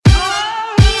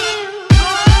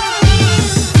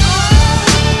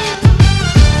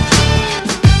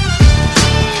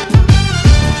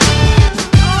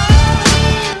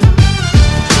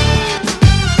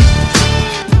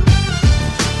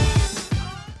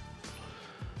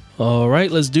All right,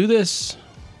 let's do this.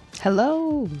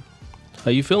 Hello.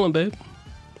 How you feeling, babe?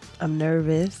 I'm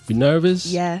nervous. You nervous?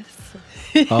 Yes.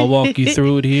 I'll walk you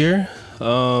through it here.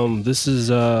 This is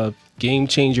a Game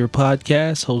Changer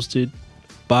podcast hosted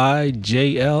by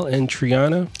JL and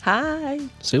Triana. Hi.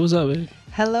 Say what's up, babe.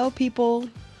 Hello, people.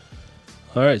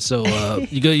 All right, so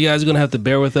you guys are going to have to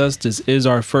bear with us. This is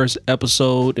our first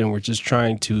episode, and we're just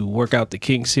trying to work out the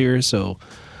kinks here. So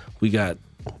we got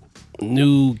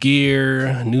new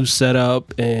gear, new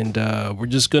setup, and we're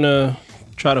just going to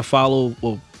try to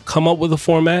we'll come up with a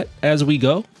format as we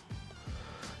go.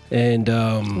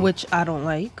 And Which I don't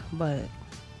like, but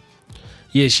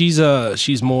yeah, she's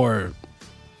more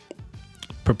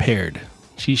prepared.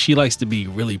 She likes to be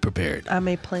really prepared. I'm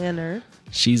a planner.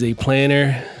 She's a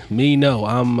planner. Me, no.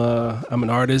 I'm an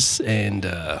artist, and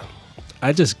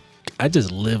I just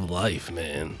live life,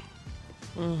 man.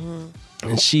 Mm-hmm.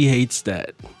 And she hates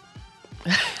that.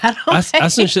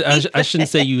 I shouldn't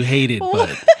say you hate it,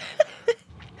 but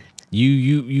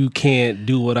you can't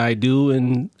do what I do,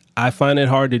 and I find it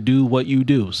hard to do what you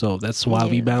do. So that's why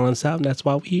we balance out, and that's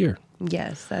why we're here.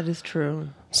 Yes, that is true.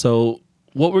 So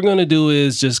what we're gonna do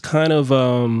is just kind of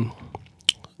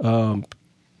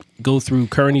go through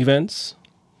current events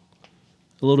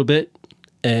a little bit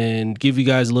and give you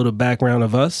guys a little background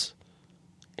of us,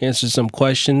 answer some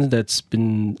questions that's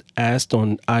been asked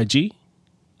on IG.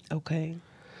 Okay.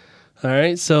 All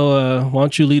right, so why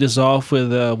don't you lead us off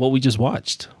with what we just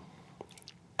watched?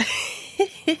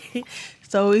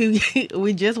 So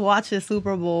we just watched the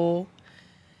Super Bowl,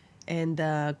 and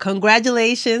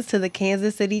congratulations to the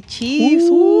Kansas City Chiefs.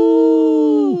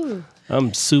 Woo!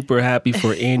 I'm super happy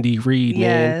for Andy Reid,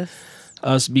 man. Yes.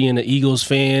 Us being an Eagles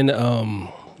fan,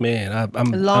 man,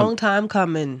 I'm Long time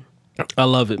coming. I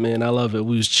love it, man. I love it.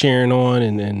 We was cheering on,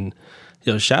 and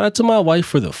shout out to my wife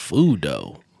for the food,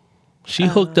 though. She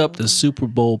hooked up the Super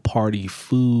Bowl party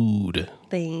food.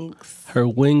 Thanks. Her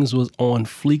wings was on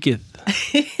fleeketh.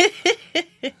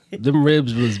 Them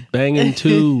ribs was banging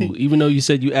too. Even though you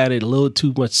said you added a little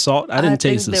too much salt, I didn't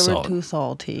taste the they salt. They were too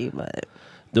salty, but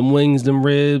them wings, them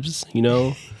ribs,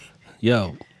 yo.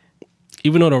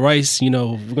 Even though the rice,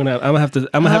 I'm gonna have to.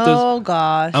 Oh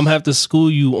gosh. I'm gonna have to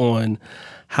school you on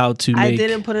how to make. I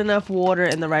didn't put enough water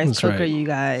in the rice cooker, right. You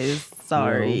guys.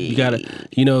 Sorry. You gotta,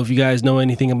 if you guys know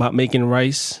anything about making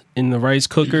rice in the rice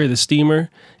cooker, the steamer,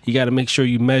 you gotta make sure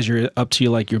you measure it up to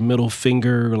your middle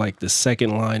finger, like the second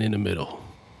line in the middle.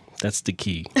 That's the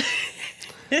key.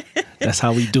 That's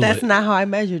how we do it. That's not how I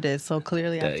measured it, so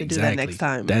clearly I have to do that next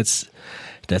time. That's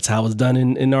how it's done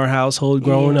in our household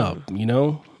growing up. You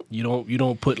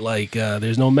don't put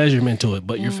there's no measurement to it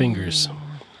but your fingers.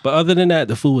 But other than that,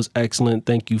 the food was excellent.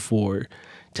 Thank you for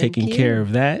taking care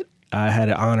of that. I had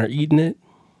an honor eating it,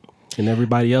 and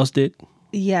everybody else did.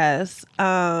 Yes.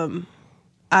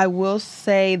 I will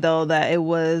say, though, that it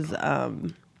was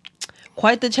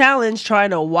quite the challenge trying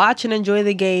to watch and enjoy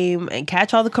the game and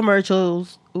catch all the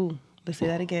commercials. Ooh, let's say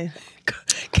that again.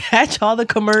 Catch all the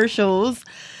commercials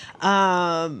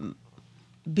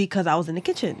because I was in the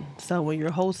kitchen. So when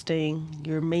you're hosting,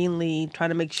 you're mainly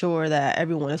trying to make sure that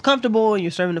everyone is comfortable and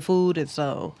you're serving the food. And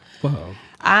so... Wow.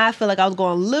 I feel like I was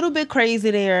going a little bit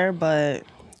crazy there, but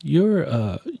you're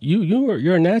a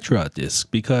natural at this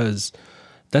because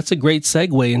that's a great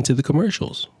segue into the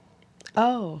commercials.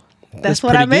 Oh, that's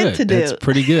what I meant to do. That's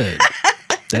pretty good.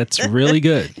 That's really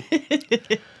good.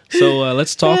 So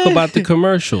let's talk about the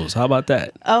commercials. How about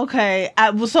that? Okay.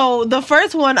 So the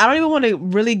first one, I don't even want to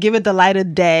really give it the light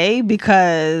of day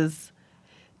because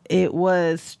it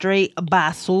was straight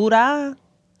basura.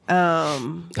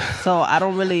 So I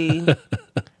don't really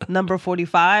number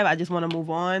 45. I just want to move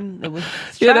on. It was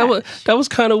trash. that was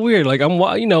kind of weird. Like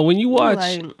when you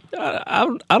watch,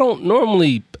 I don't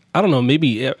normally, I don't know,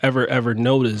 maybe ever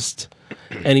noticed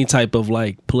any type of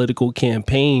political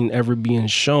campaign ever being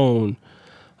shown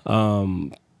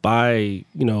by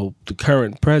the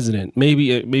current president. Maybe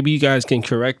you guys can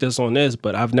correct us on this,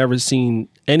 but I've never seen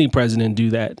any president do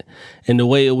that. And the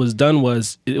way it was done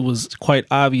was it was quite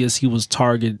obvious he was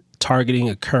targeting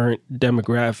a current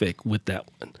demographic with that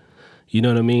one. You know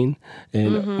what I mean?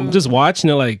 And I'm just watching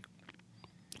it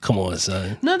come on,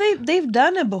 son. No, they've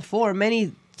done it before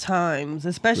many times,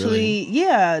 especially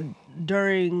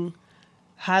during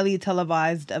highly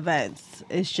televised events.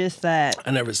 It's just that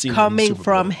I never seen coming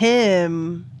from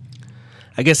him.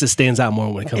 I guess it stands out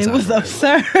more when it comes out. It was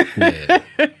absurd. Yeah.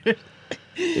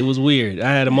 It was weird.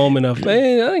 I had a moment of,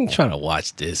 man, I ain't trying to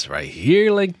watch this right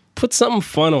here. Put something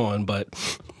fun on. But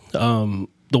the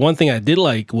one thing I did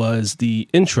like was the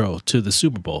intro to the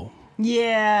Super Bowl.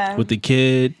 Yeah. With the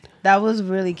kid. That was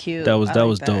really cute. That was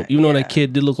dope. Even though that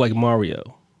kid did look like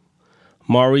Mario.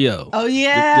 Mario. Oh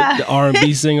yeah, The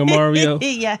R&B singer Mario.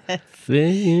 yes.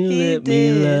 Then you let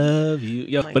me love you.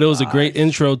 Yeah, but it was a great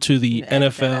intro to the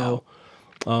NFL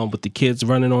with the kids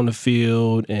running on the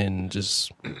field and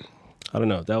just I don't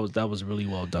know. That was really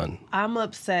well done. I'm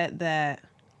upset that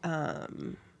I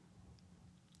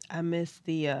missed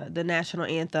the national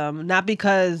anthem, not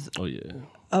because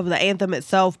of the anthem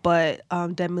itself, but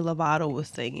Demi Lovato was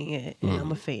singing it, and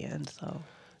I'm a fan. So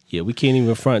yeah, we can't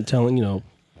even front telling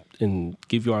and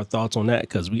give you our thoughts on that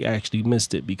because we actually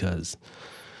missed it because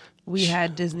we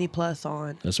had Disney Plus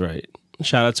on. That's right.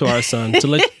 Shout out to our son to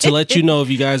let you know if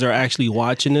you guys are actually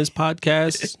watching this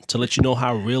podcast, to let you know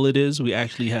how real it is. We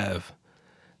actually have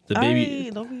the baby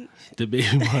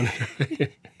monitor.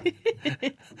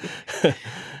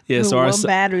 Yeah, so one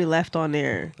battery left on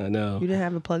there. I know. You didn't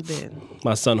have it plugged in.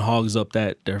 My son hogs up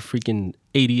their freaking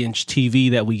 80-inch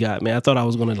TV that we got. Man, I thought I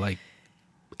was gonna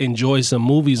enjoy some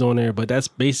movies on there, but that's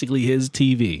basically his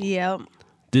TV. Yep.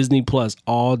 Disney Plus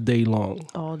all day long.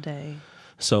 All day.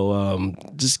 So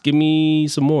just give me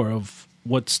some more of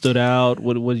what stood out,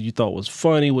 what you thought was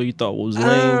funny, what you thought was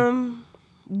lame.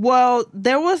 Well,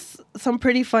 there was some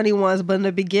pretty funny ones, but in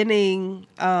the beginning,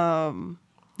 the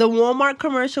Walmart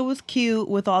commercial was cute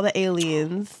with all the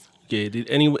aliens. Yeah, did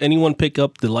anyone pick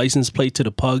up the license plate to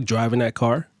the pug driving that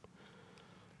car?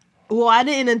 Well, I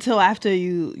didn't until after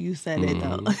you said it,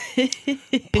 though.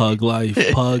 Pug life.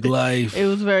 It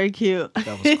was very cute.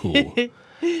 That was cool.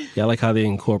 Yeah, I like how they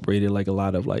incorporated a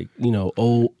lot of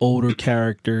older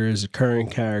characters, current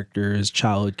characters,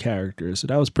 childhood characters. So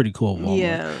that was pretty cool. Walmart.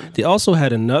 Yeah. They also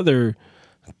had another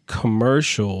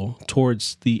commercial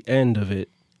towards the end of it,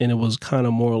 and it was kind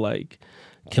of more like,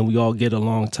 can we all get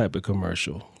along type of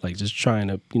commercial. Like just trying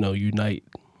to, unite.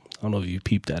 I don't know if you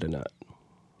peeped that or not.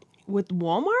 With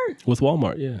Walmart? With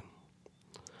Walmart, yeah.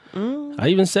 I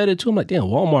even said it to him, damn,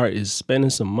 Walmart is spending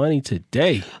some money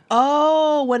today.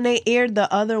 Oh, when they aired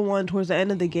the other one towards the end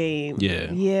of the game.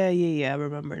 Yeah. Yeah, I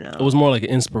remember now. It was more like an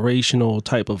inspirational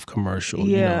type of commercial.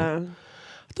 Yeah.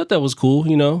 I thought that was cool,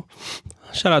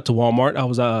 Shout out to Walmart. I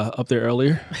was up there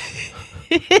earlier.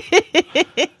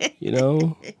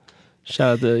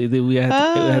 Shout out to, we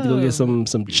had to go get some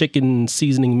chicken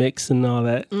seasoning mix and all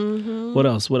that. Mm-hmm. What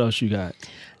else you got?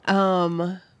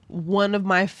 One of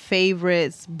my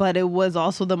favorites, but it was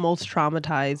also the most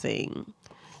traumatizing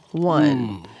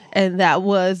one. And that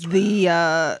was the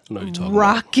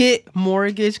Rocket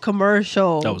Mortgage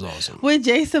commercial. That was awesome. With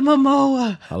Jason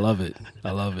Momoa. I love it.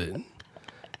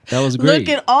 That was great.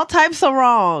 Looking all types of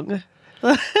wrong.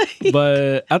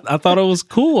 But I thought it was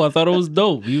cool. I thought it was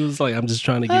dope. He was like, I'm just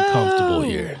trying to get comfortable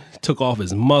here. Took off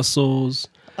his muscles.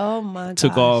 Oh my god!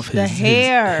 Took off the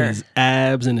hair, his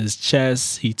abs and his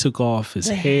chest. He took off his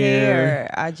hair.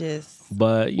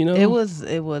 But it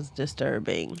was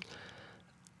disturbing.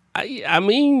 I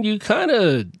mean, you kind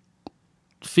of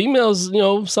females.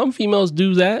 Some females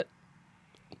do that.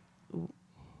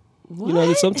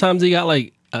 What? Sometimes they got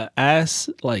ass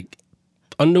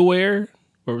underwear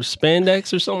or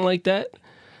spandex or something like that.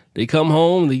 They come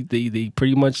home. They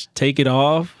pretty much take it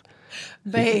off.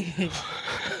 Babe,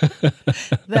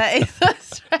 that is a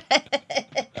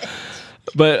stretch.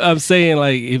 But I'm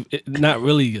saying, not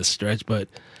really a stretch, but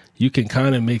you can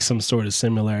kind of make some sort of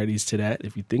similarities to that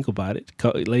if you think about it.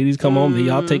 Ladies come home,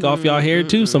 y'all take off y'all hair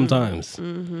too sometimes.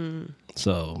 Mm-hmm.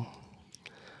 So,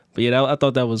 but yeah, I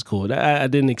thought that was cool. I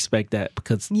didn't expect that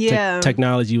because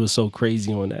technology was so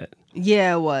crazy on that.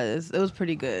 Yeah, it was. It was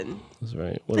pretty good. That's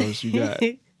right. What else you got?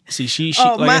 See, she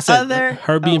like I said,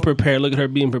 her being prepared. Look at her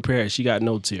being prepared. She got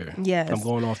notes here. Yes. I'm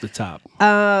going off the top.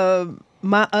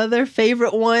 My other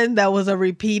favorite one that was a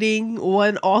repeating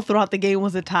one all throughout the game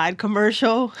was a Tide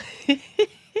commercial.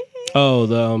 Oh,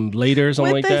 the later or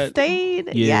something with like the that? Stain?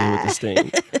 Yeah, with the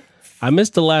stain. I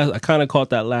missed the last. I kind of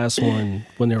caught that last one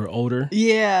when they were older.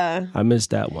 Yeah. I missed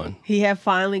that one. He had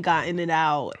finally gotten it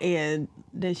out, and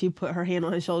then she put her hand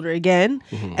on his shoulder again,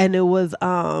 and it was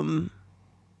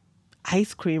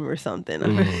ice cream or something.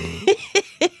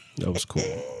 That was cool.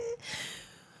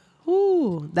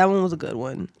 Ooh, that one was a good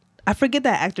one. I forget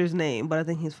that actor's name, but I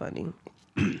think he's funny.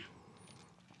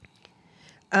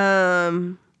 I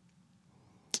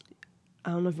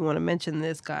don't know if you want to mention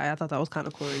this guy. I thought that was kind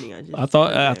of corny. I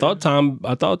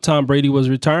thought Tom Brady was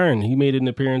retiring. He made an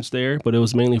appearance there, but it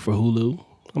was mainly for Hulu.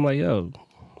 I'm like, yo,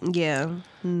 yeah,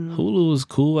 Hulu was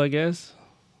cool, I guess.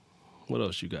 What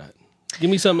else you got? Give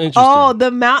me something interesting. Oh,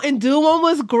 the Mountain Dew one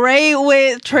was great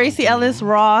with Tracy Ellis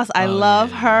Ross. I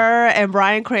love her, and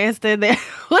Bryan Cranston. There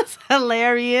was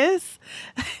hilarious.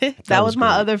 That was my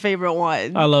great. other favorite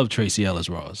one. I love Tracy Ellis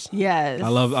Ross. Yes, I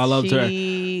loved her.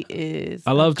 She is.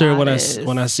 I loved her when I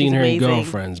seen seen her in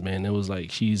Girlfriends. Man, it was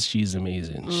like she's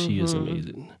amazing. She is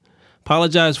amazing.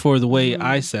 Apologize for the way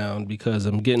I sound because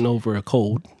I'm getting over a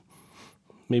cold.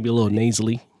 Maybe a little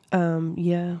nasally.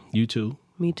 Yeah. You too.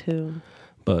 Me too.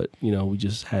 But we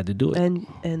just had to do it.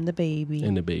 And the baby.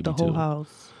 And the baby The whole too.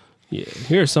 house. Yeah.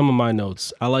 Here are some of my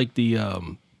notes. I like the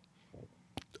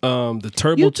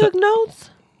turbo. You took notes?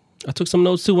 I took some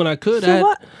notes too when I could.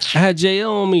 So I had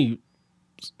JL on me,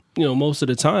 most of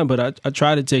the time, but I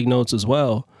try to take notes as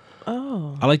well.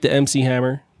 Oh. I like the MC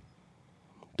Hammer.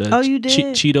 You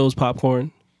did? Cheetos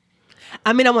popcorn.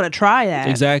 I mean, I want to try that.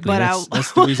 Exactly. But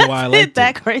That's the reason why I liked it.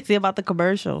 that crazy about the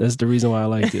commercial. That's the reason why I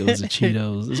liked it. It was the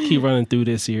Cheetos. Let's keep running through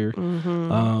this here.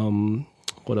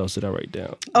 What else did I write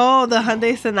down? Oh, the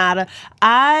Hyundai Sonata.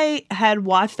 I had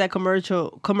watched that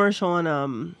commercial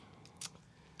on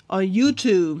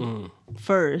YouTube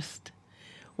first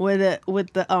with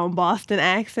the Boston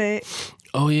accent.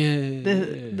 Oh yeah.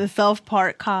 The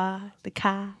self-park car, the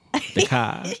car. The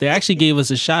car. They actually gave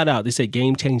us a shout out. They said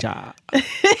game changer.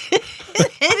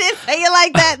 It didn't say it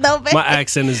like that though, baby. My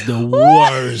accent is the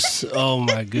worst. Oh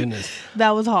my goodness. That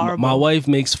was horrible. My wife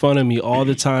makes fun of me all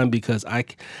the time because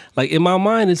in my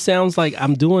mind it sounds like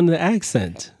I'm doing the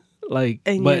accent. But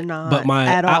you're not but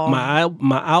at all.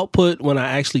 my output when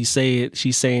I actually say it,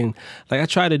 she's saying like I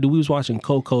tried to do. We was watching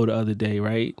Coco the other day,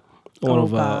 right? One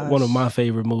of my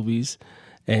favorite movies,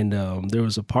 and there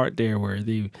was a part there where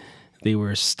they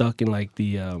were stuck in like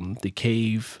the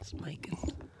cave.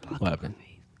 What happened?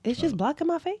 It's just blocking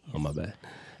my face. Oh my bad.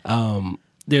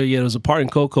 There was a part in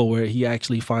Coco where he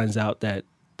actually finds out that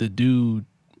the dude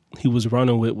he was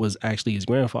running with was actually his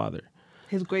grandfather.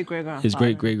 His great-great-grandfather. His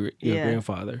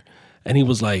great-great-grandfather. And he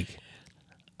was like,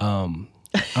 I'm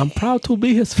proud to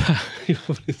be his father.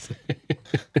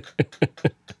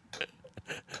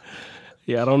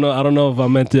 Yeah, I don't know if I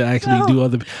meant to actually do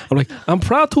other. I'm like, I'm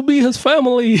proud to be his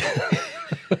family.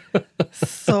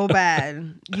 So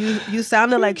bad. You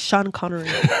sounded like Sean Connery.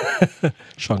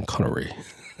 Sean Connery.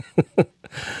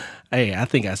 Hey, I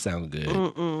think I sound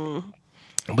good.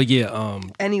 But yeah.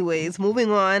 Anyways,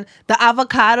 moving on. The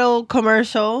avocado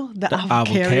commercial. The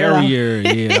Avocarrier.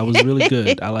 Yeah, that was really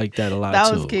good. I like that a lot that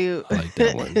too. That was cute. I like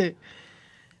that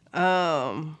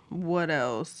one. What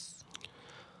else?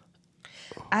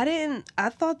 I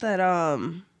thought that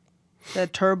the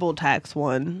TurboTax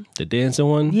one. The dancing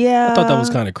one? Yeah. I thought that was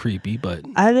kind of creepy, but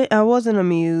I wasn't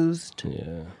amused.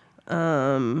 Yeah.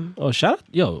 Oh, shout out.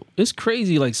 Yo, it's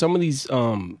crazy. Like some of these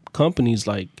companies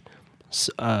like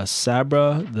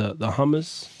Sabra, the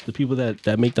hummus, the people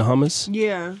that make the hummus.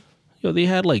 Yeah. Yo, they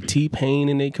had like T-Pain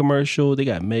in their commercial. They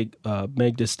got Meg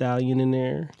Thee Stallion in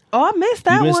there. Oh, I missed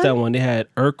that one. You missed that one. They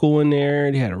had Urkel in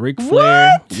there. They had Ric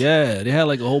Flair. What? Yeah, they had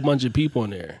like a whole bunch of people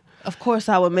in there. Of course,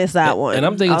 I would miss that one. And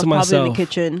I'm thinking to myself, probably in the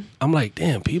kitchen. I'm like,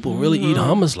 damn, people really eat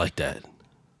hummus like that.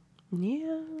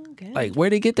 Yeah. Okay. Like,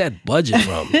 where they get that budget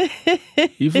from?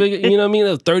 You figure, you know what I mean?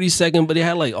 A 30-second, but they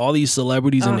had like all these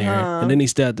celebrities in there, and then they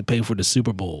still had to pay for the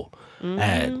Super Bowl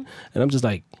ad. And I'm just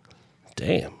like,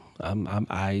 damn.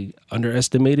 I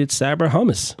underestimated Sabra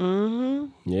hummus.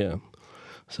 Yeah.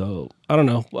 So I don't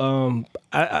know.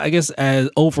 I guess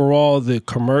as overall the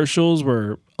commercials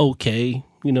were okay.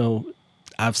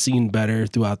 I've seen better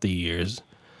throughout the years.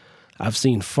 I've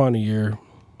seen funnier.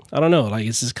 I don't know. Like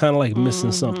it's just kind of like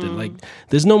missing something. Like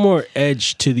there's no more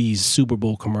edge to these Super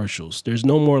Bowl commercials. There's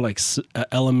no more like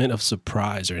element of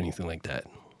surprise or anything like that.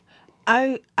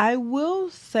 I will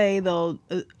say though.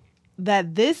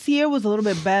 That this year was a little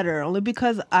bit better, only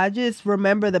because I just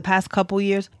remember the past couple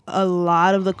years, a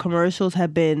lot of the commercials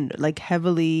have been like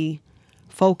heavily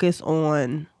focused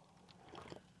on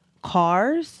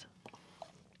cars.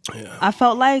 Yeah. I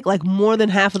felt like more than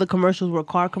half of the commercials were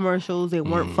car commercials. They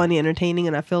weren't funny, entertaining,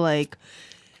 and I feel like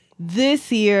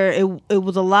this year it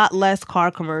was a lot less car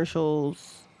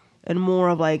commercials and more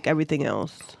of like everything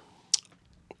else.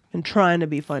 And trying to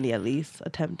be funny, at least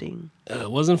attempting. It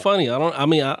wasn't funny. I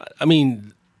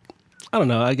mean, I don't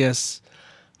know. I guess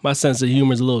my sense of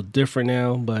humor is a little different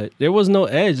now, but there was no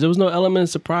edge. There was no element of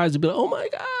surprise to be like, oh my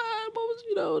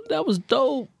God, that was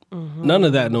dope. None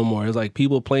of that no more. It's like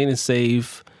people playing it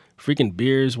safe. Freaking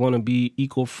beers want to be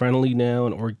eco-friendly now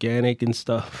and organic and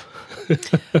stuff.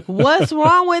 What's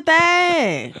wrong with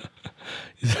that?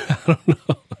 I don't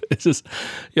know. It's just,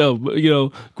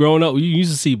 growing up, you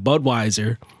used to see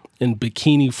Budweiser and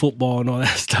bikini football and all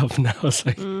that stuff. Now it's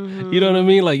like, you know what I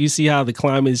mean? Like you see how the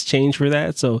climate has changed for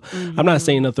that. So I'm not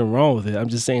saying nothing wrong with it. I'm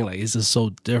just saying like it's just so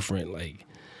different. Like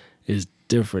it's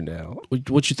different now.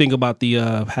 What you think about the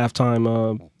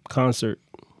halftime concert?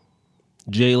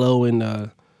 J-Lo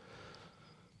and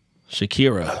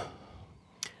Shakira.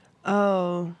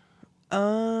 Oh,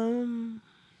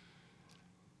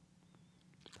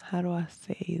 how do I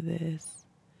say this?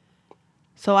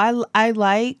 So I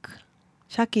like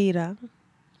Shakira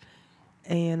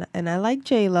and I like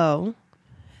J-Lo.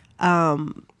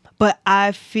 But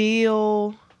I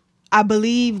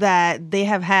believe that they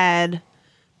have had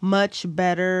much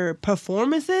better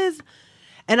performances.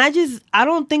 And I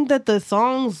don't think that the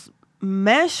songs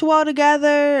mesh well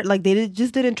together. Like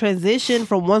just didn't transition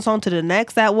from one song to the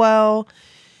next that well.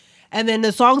 And then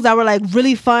the songs that were like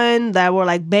really fun, that were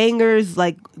like bangers,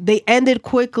 like they ended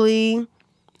quickly.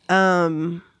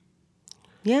 Yeah.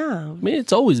 I mean,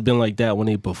 it's always been like that when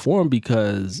they perform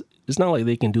because it's not like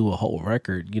they can do a whole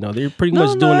record. You know, they're pretty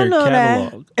much doing their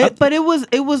catalog. But it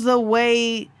was a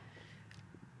way.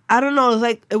 I don't know. It's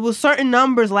like it was certain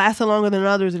numbers lasted longer than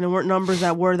others, and there weren't numbers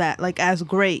that were that like as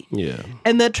great. Yeah.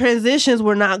 And the transitions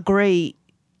were not great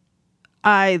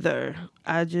either.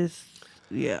 I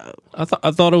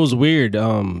thought it was weird,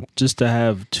 just to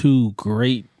have two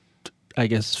great, I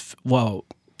guess. Well,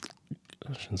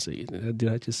 I shouldn't say. Did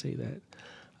I just say that?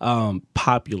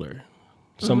 Popular.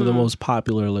 Some of the most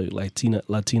popular like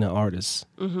Latina artists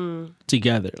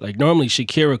together. Like normally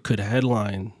Shakira could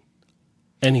headline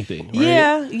anything,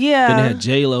 right? Yeah. Then they had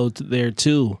J-Lo there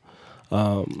too.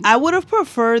 I would have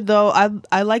preferred though.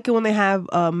 I like it when they have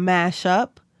a mashup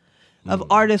of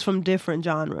artists from different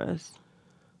genres.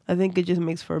 I think it just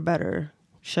makes for a better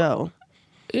show.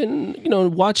 And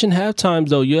watching halftimes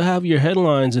though, you'll have your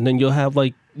headlines, and then you'll have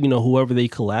like whoever they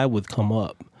collab with come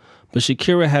up. But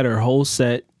Shakira had her whole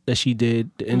set that she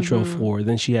did the intro for.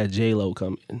 Then she had J-Lo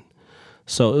come in,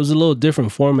 so it was a little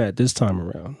different format this time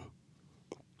around.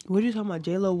 What are you talking about?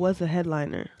 J-Lo was a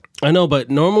headliner. I know, but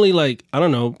normally, like, I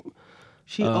don't know.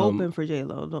 She opened for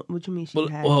J-Lo. What you mean she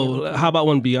had? Well, how about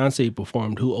when Beyonce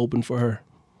performed? Who opened for her?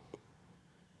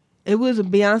 It was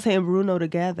Beyonce and Bruno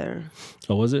together.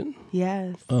 Oh, was it?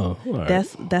 Yes. Oh, all right.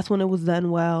 That's when it was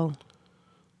done well.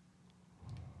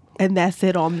 And that's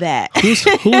it on that.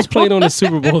 Who was playing on the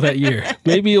Super Bowl that year?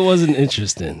 Maybe it wasn't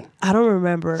interesting. I don't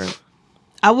remember.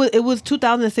 It was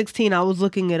 2016. I was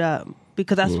looking it up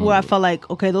because that's where I felt like,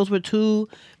 okay, those were two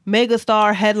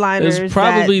megastar headliners. It's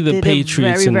probably that the did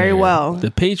Patriots very, very in there. well.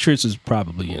 The Patriots is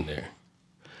probably in there.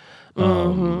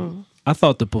 I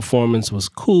thought the performance was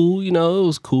cool. It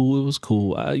was cool. It was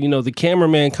cool. The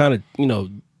cameraman kind of,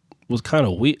 was kind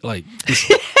of weird. Like,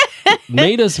 just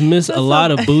made us miss a lot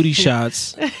of booty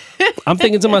shots. I'm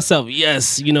thinking to myself,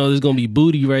 yes, there's going to be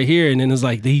booty right here. And then it's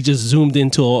like he just zoomed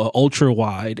into an ultra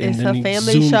wide. And it's then a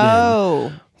family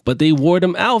show. In. But they wore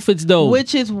them outfits, though.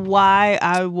 Which is why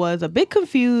I was a bit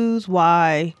confused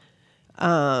why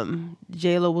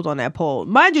J-Lo was on that pole.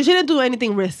 Mind you, she didn't do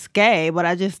anything risque, but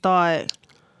I just thought...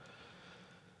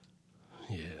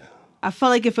 Yeah. I felt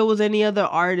like if it was any other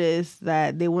artist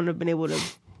that they wouldn't have been able to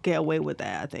get away with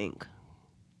that, I think.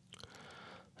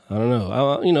 I don't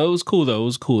know. It was cool though. It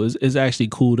was cool. It's actually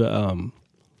cool to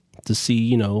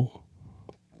see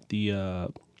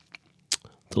the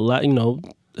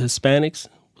Hispanics.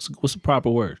 What's the proper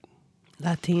word?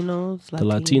 Latinos. The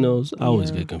Latinos. I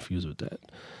always get confused with that.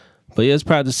 But yeah, it's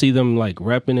proud to see them like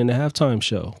repping in the halftime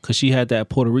show because she had that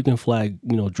Puerto Rican flag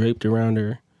draped around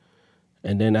her,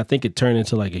 and then I think it turned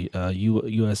into like a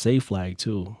USA flag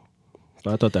too.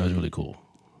 So I thought that was really cool.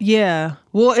 Yeah.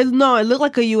 Well, it looked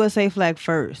like a USA flag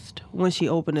first when she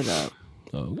opened it up.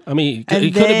 Oh, I mean, it could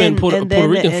have been Puerto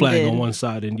Rican flag on one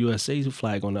side and USA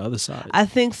flag on the other side. I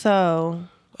think so.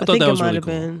 I thought that was really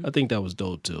cool. I think that was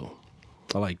dope too.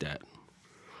 I like that.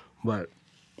 But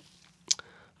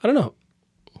I don't know.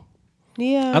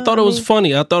 Yeah. I thought it was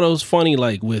funny. I thought it was funny,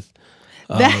 like with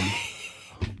I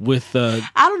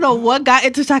don't know what got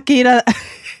into Shakira.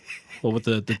 Well, with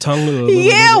the tongue.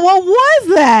 Yeah, what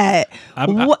was that? I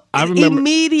remember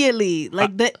immediately.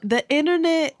 Like the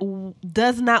internet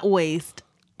does not waste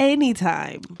any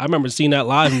time. I remember seeing that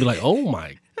live and be like, "Oh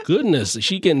my goodness,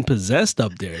 she getting possessed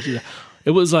up there."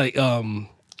 It was like I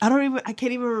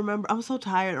can't even remember. I'm so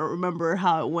tired. I don't remember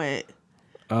how it went.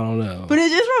 I don't know. But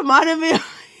it just reminded me of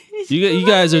you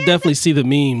guys will definitely see the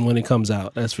meme when it comes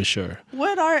out. That's for sure.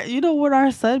 When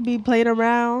our son be playing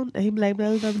around and he be like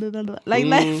blah, blah, blah, blah, blah. Like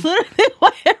that's literally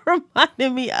what it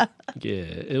reminded me of. Yeah,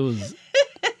 it was.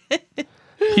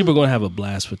 People are gonna have a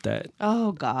blast with that.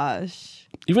 Oh gosh.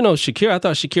 Even though I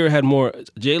thought Shakira had more.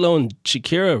 J-Lo and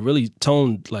Shakira really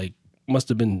toned like must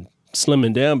have been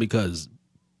slimming down because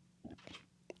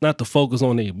not to focus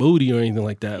on their booty or anything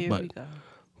like that,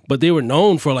 but they were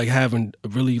known for like having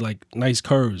really like nice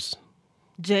curves.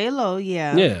 J-Lo,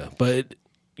 yeah. Yeah, but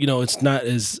it's not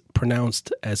as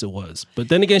pronounced as it was. But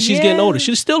then again, she's getting older.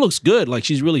 She still looks good. Like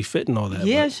she's really fit and all that.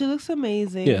 Yeah, she looks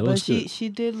amazing. Yeah, but she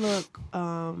did look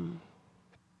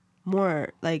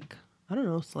more like, I don't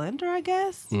know, slender, I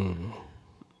guess. I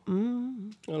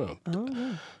don't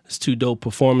know. It's 2 dope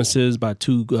performances by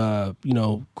 2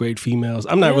 great females.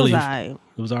 I'm not really. It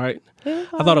was all right. I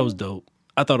thought it was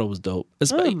dope.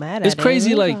 It's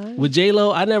crazy. Like with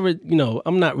J-Lo, I never,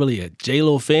 I'm not really a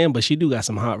J-Lo fan, but she do got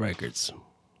some hot records.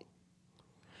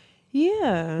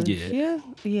 Yeah.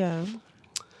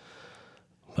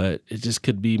 But it just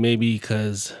could be maybe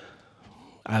because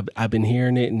I've been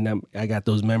hearing it and I got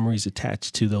those memories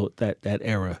attached to that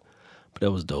era. But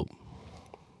that was dope.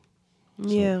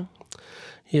 Yeah.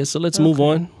 So let's move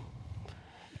on.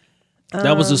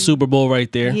 That was the Super Bowl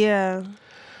right there. Yeah.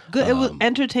 Good. It was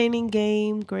entertaining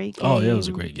game. Great game. Oh, yeah, it was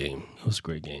a great game.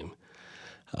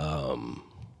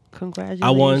 Congratulations. I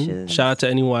won. Shout out to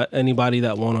anybody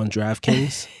that won on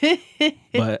DraftKings.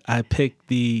 But I picked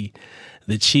the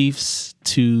Chiefs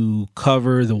to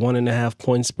cover the 1.5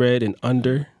 point spread and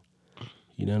under.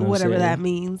 You know what Whatever I'm saying? that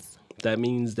means. That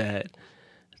means that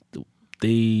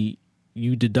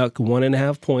you deduct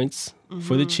 1.5 points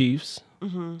for the Chiefs.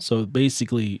 So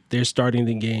basically, they're starting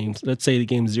the game. Let's say the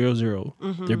game's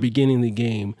 0-0. They're beginning the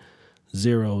game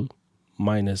 0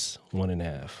 minus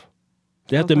 1.5.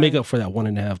 They have to make up for that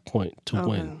 1.5 point to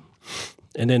win.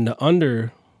 And then the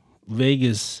under,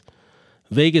 Vegas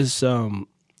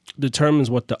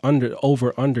determines what the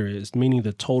over under is, meaning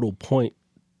the total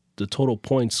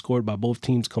points scored by both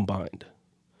teams combined,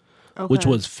 which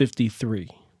was 53.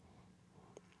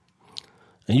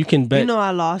 And you can bet. I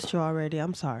lost you already.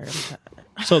 I'm sorry.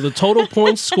 So the total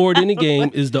points scored in the game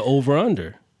is the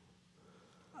over-under.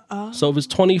 So if it's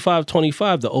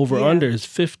 25-25, the over-under is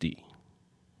 50.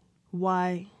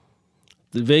 Why?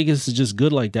 The Vegas is just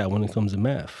good like that when it comes to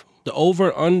math. The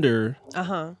over-under,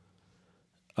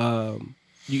 you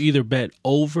either bet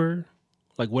over,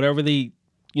 like whatever you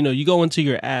go into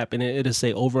your app and it'll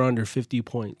say over-under 50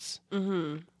 points.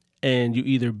 And you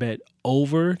either bet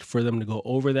over for them to go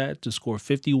over that to score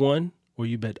 51, or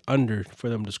you bet under for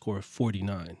them to score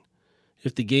 49.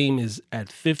 If the game is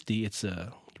at 50, you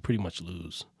pretty much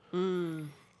lose. So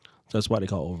that's why they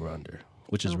call over under,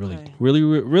 which is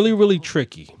really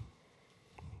tricky.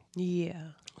 Yeah.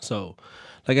 So,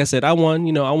 like I said, I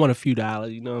won. I won a few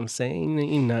dollars. You know what I'm saying?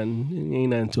 Ain't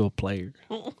nothing to a player.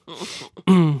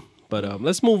 But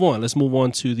let's move on. Let's move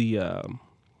on to the.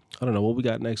 I don't know what we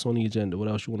got next on the agenda. What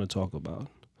else you want to talk about?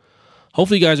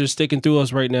 Hopefully, you guys are sticking through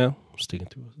us right now. Sticking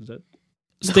through us. Is that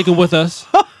sticking with us?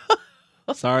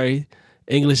 Sorry,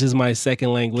 English is my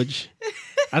second language.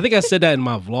 I think I said that in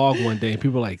my vlog one day. And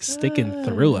people were like sticking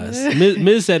through us.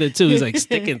 Miz said it too. He's like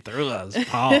sticking through us.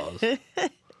 Pause.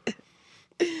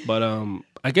 But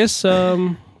I guess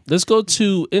let's go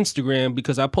to Instagram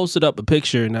because I posted up a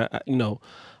picture and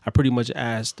I pretty much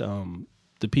asked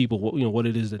the people what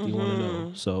it is that they want to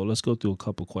know. So let's go through a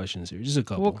couple questions here. Just a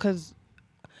couple.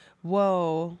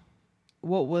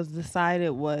 What was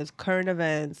decided was current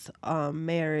events,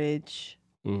 marriage,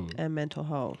 and mental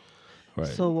health. Right.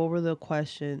 So what were the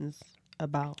questions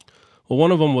about? Well,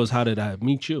 one of them was, how did I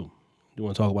meet you? You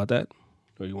want to talk about that?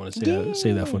 Or you want to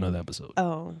say that for another episode?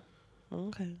 Oh,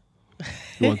 okay.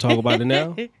 You want to talk about it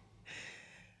now?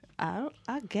 I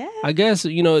guess. I guess,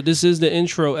 this is the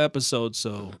intro episode,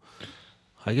 so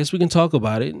I guess we can talk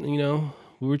about it.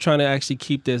 We were trying to actually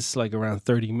keep this like around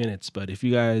 30 minutes, but if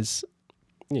you guys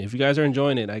are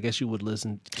enjoying it, I guess you would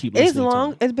keep listening. It's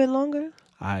long. It's been longer.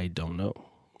 I don't know.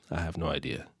 I have no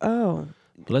idea. Oh.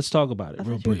 But let's talk about it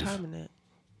real brief. Timing it.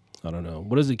 I don't know.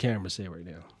 What does the camera say right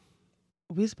now?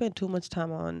 We spent too much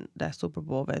time on that Super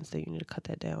Bowl event, so you need to cut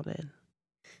that down then.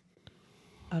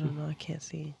 I don't know. I can't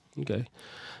see. Okay.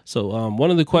 So one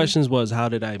of the questions was, how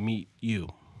did I meet you?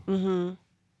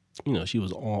 She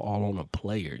was all on a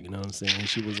player, you know what I'm saying?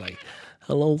 She was like,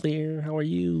 hello there, how are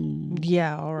you?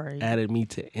 Yeah, all right. Added me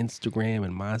to Instagram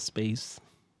and MySpace.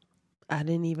 I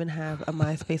didn't even have a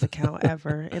MySpace account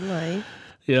ever in life.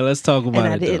 Yeah, let's talk about it.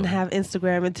 And I didn't have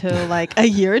Instagram until like a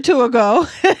year or two ago.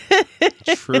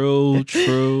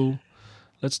 True.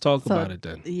 Let's talk about it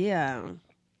then. Yeah.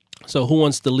 So who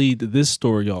wants to lead this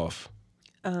story off?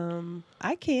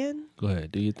 I can. Go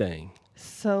ahead, do your thing.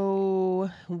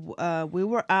 So we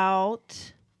were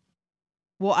out.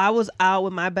 Well, I was out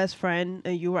with my best friend,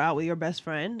 and you were out with your best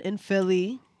friend in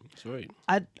Philly. That's right.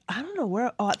 I don't know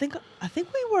where. Oh, I think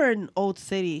we were in Old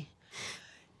City,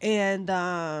 and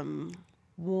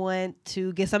went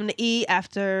to get something to eat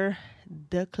after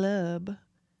the club,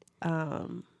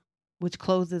 which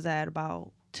closes at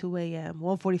about 2 a.m.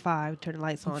 1:45. Turn the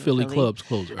lights on. in Philly clubs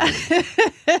close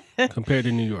early compared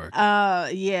to New York.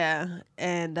 Yeah,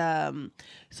 and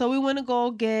so we went to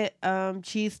go get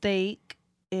cheesesteak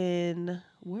in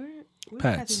where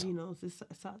Pat's.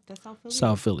 That's South Philly.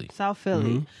 South Philly. South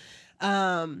Philly.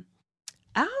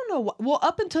 I don't know. Well,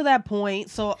 up until that point,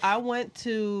 so I went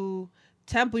to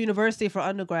Temple University for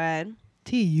undergrad.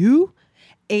 TU.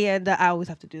 And I always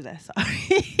have to do that.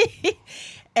 Sorry.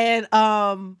 And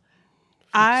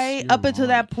I up until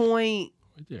that point.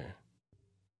 Right there.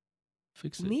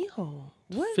 Fix it. Mijo,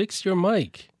 what? Fix your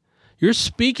mic. You're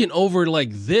speaking over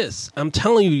like this. I'm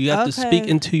telling you, you have to speak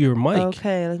into your mic.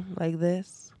 Okay, like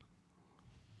this.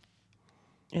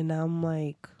 And now I'm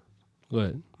like, Go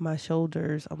ahead. my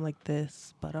shoulders. I'm like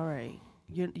this, but all right.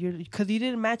 You're because you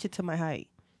didn't match it to my height.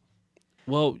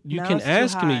 Well, you Now can it's too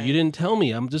ask me. high. You didn't tell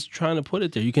me. I'm just trying to put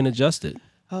it there. You can adjust it.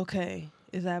 Okay,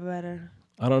 is that better?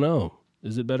 I don't know.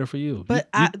 Is it better for you? But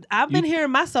I've been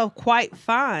hearing myself quite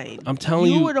fine. I'm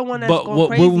telling you. You were the one that's but going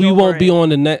crazy we over won't be it. on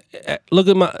the net. Look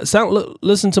at my sound.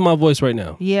 Listen to my voice right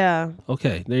now. Yeah,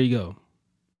 Okay, there you go.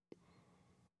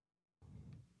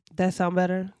 that sound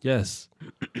better. Yes.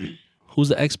 Who's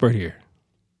the expert here?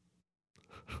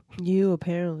 You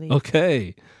apparently.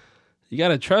 Okay. You got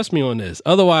to trust me on this.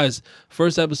 Otherwise,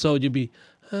 first episode, you'll be,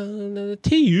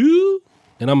 TU.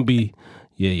 And I'm going to be,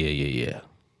 yeah.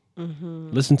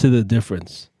 Mm-hmm. Listen to the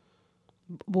difference.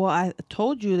 Well, I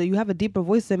told you that you have a deeper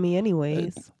voice than me,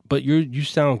 anyways. But you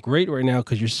sound great right now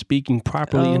because you're speaking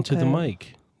properly into the Okay.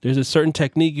 mic. There's a certain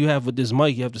technique you have with this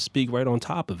mic. You have to speak right on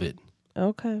top of it.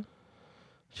 Okay.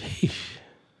 Sheesh.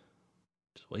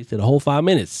 Just wasted a whole 5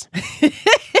 minutes.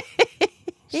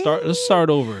 Let's start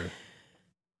over.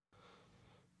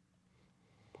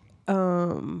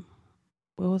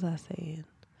 What was I saying?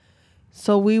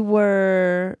 So we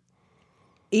were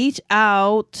each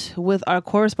out with our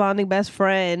corresponding best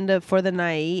friend for the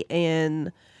night,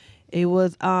 and it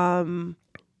was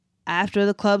after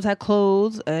the clubs had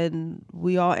closed, and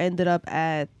we all ended up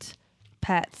at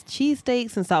Pat's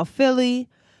Cheesesteaks in South Philly.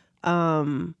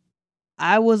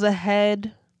 I was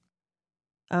ahead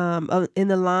in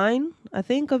the line, I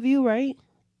think, of you, right?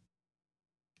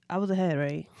 I was ahead,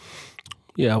 right?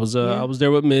 Yeah, I was Yeah. I was there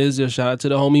with Miz. Yeah, shout out to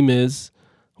the homie Miz.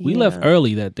 We left Yeah.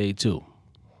 early that day too.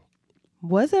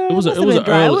 Was there? It was Must a- have it was been a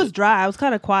dry. It early- was dry. I was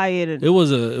kind of quiet. And It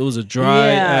was a dry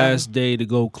Yeah. ass day to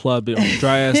go clubbing,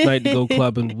 dry ass night to go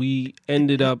clubbing. We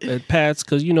ended up at Pat's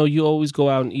because you always go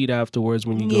out and eat afterwards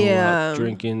when you go Yeah. out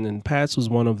drinking. And Pat's was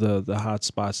one of the hot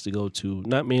spots to go to,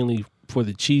 not mainly for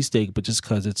the cheesesteak, but just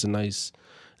because it's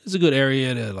a good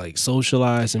area to like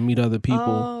socialize and meet other people.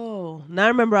 Oh, now I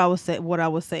remember what I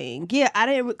was saying. Yeah, I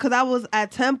didn't because I was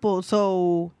at Temple,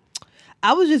 so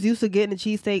I was just used to getting a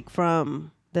cheesesteak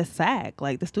from the SAC,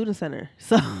 like the student center.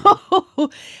 So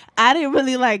I didn't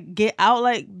really like get out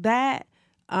like that.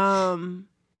 I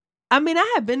mean,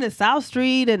 I had been to South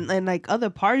Street and like other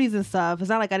parties and stuff. It's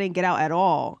not like I didn't get out at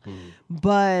all,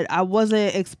 but I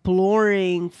wasn't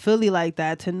exploring Philly like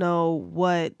that to know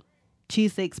what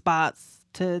cheesesteak spots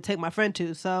to take my friend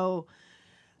to. So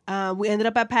we ended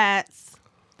up at Pat's.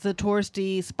 It's a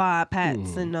touristy spot,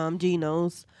 Pat's and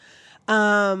Gino's.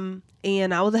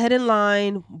 And I was ahead in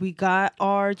line. We got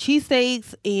our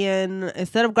cheesesteaks, and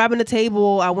instead of grabbing the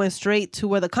table, I went straight to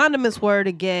where the condiments were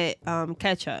to get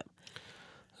ketchup.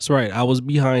 That's right. I was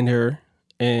behind her,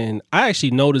 and I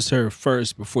actually noticed her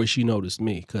first before she noticed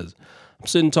me because I'm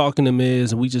sitting talking to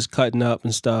Miz, and we just cutting up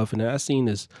and stuff, and then I seen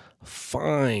this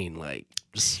fine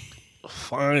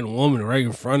woman right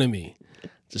in front of me,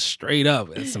 just straight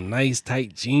up, had some nice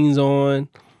tight jeans on.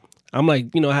 I'm like,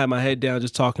 I had my head down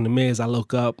just talking to Miz. I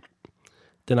look up,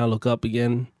 then I look up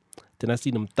again, then I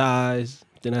see them thighs,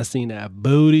 then I seen that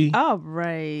booty All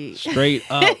right. straight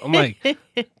up. I'm like,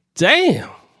 damn.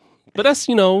 But that's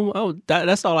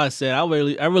that's all I said. I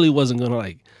really wasn't gonna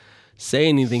like say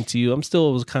anything to you.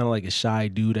 Was kind of like a shy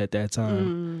dude at that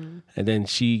time. And then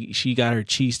she got her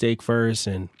cheesesteak first,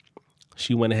 and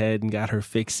she went ahead and got her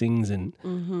fixings. And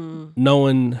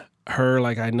knowing her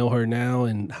like I know her now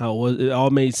and how it all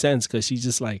made sense because she's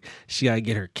just like she gotta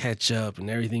get her ketchup and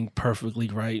everything perfectly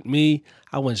right. Me,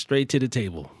 I went straight to the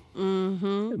table.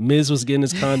 Miz was getting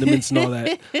his condiments and all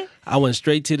that. I went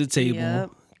straight to the table.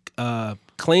 Yep.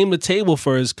 Claim the table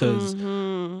first because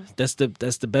that's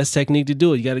the best technique to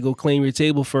do it. You got to go claim your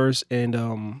table first, and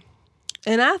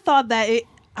I thought that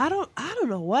I don't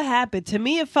know what happened. To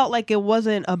me, it felt like it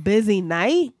wasn't a busy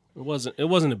night. it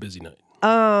wasn't a busy night.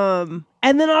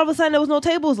 And then all of a sudden there was no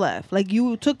tables left. Like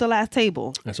you took the last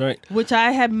table. That's right. Which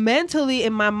I had mentally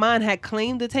in my mind had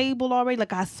claimed the table already.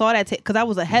 Like I saw that because I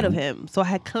was ahead of him, so I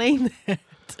had claimed that.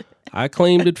 I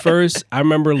claimed it first. I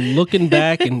remember looking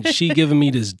back and she giving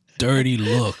me this dirty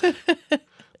look.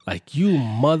 Like, you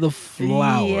mother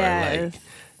flower. Yes. Like,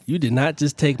 you did not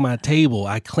just take my table.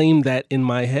 I claimed that in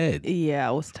my head. Yeah,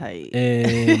 I was tight.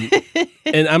 And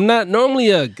and I'm not normally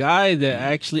a guy that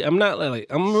actually, I'm not like,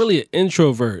 I'm really an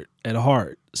introvert at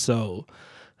heart. So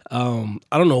I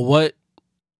don't know what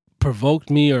provoked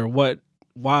me or why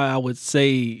I would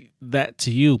say that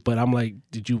to you, but I'm like,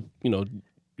 did you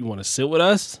want to sit with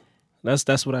us?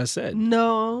 That's what I said.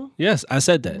 No. Yes, I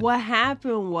said that. What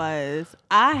happened was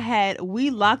we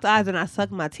locked eyes and I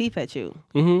sucked my teeth at you.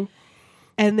 Mm-hmm.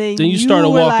 And then you started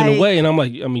walking like, away, and I'm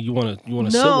like, I mean, you want to sit with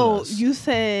us? No,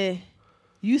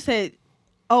 you said,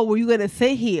 oh, were you gonna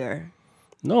sit here?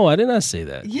 No, I did not say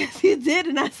that. Yes, you did,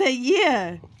 and I said,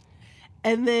 yeah.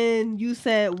 And then you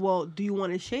said, well, do you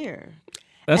want to share?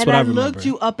 That's what I remember. And I looked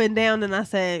you up and down, and I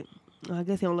said, oh, I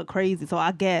guess you don't look crazy. So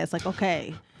I guess, like,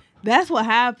 okay, that's what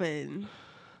happened.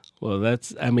 Well,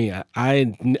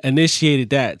 I initiated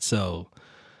that, so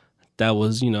that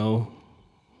was, you know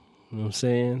what I'm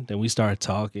saying? Then we started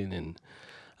talking, and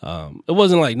it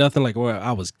wasn't like nothing like where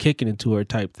I was kicking into her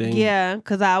type thing. Yeah,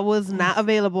 because I was not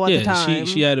available at the time.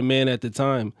 She had a man at the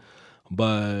time,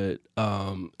 but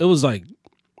it was like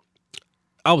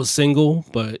I was single,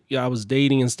 but yeah, I was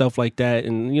dating and stuff like that,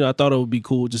 and I thought it would be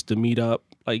cool just to meet up,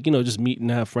 like just meet and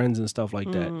have friends and stuff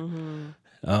like that.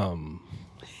 Mm-hmm.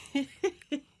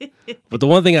 But the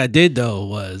one thing I did though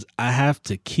was I have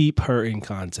to keep her in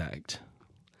contact.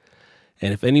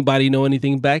 And if anybody know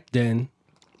anything back then,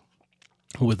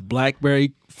 with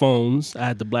BlackBerry phones, I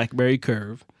had the BlackBerry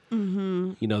Curve.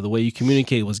 Mm-hmm. The way you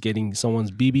communicate was getting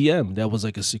someone's BBM. That was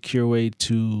like a secure way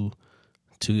to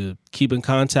keep in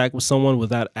contact with someone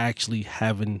without actually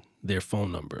having their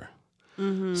phone number.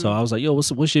 Mm-hmm. So I was like, yo, what's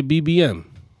your BBM?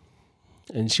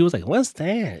 And she was like, what's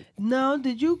that? No,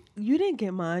 you didn't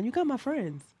get mine. You got my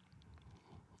friends.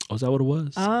 Oh, is that what it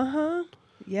was? Uh-huh.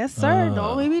 Yes, sir.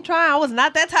 Don't make me try. I was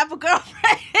not that type of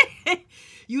girlfriend.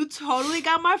 You totally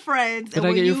got my friends. Did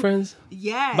I get your friends?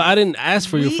 Yeah. But I didn't ask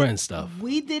for your friends stuff.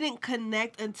 We didn't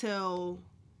connect until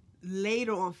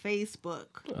later on Facebook.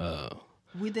 Oh.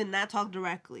 We did not talk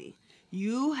directly.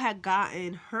 You had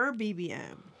gotten her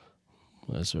BBM.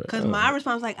 That's right. Because my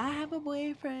response was like, I have a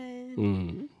boyfriend.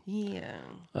 Mm. Yeah.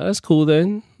 That's cool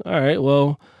then. All right.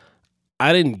 Well,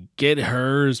 I didn't get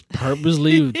hers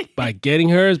purposely by getting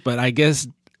hers, but I guess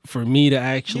for me to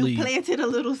actually... You planted a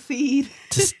little seed.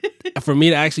 For me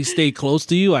to actually stay close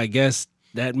to you, I guess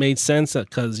that made sense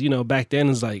because, back then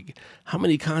it's like, how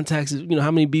many contacts, how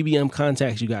many BBM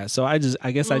contacts you got? So I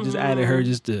guess I just added her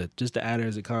just to add her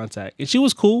as a contact. And she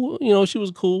was cool. She was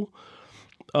cool.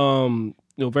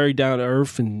 Very down to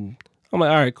earth. And I'm like,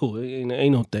 all right, cool.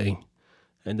 Ain't no thing.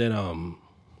 And then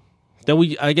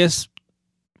I guess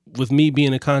with me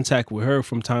being in contact with her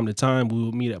from time to time, we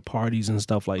would meet at parties and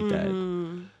stuff like that.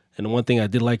 And the one thing I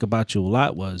did like about you a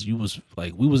lot was we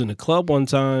was in a club one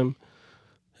time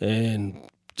and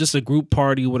just a group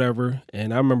party or whatever.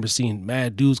 And I remember seeing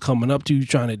mad dudes coming up to you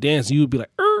trying to dance. And you would be like,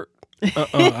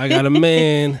 I got a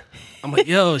man. I'm like,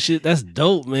 yo, shit, that's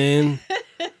dope, man.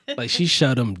 Like she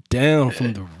shut him down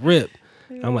from the rip.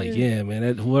 I'm like, yeah, man,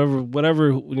 that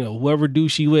whoever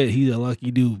dude she with, he's a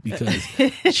lucky dude because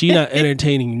she not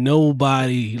entertaining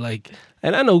nobody. Like,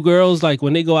 and I know girls, like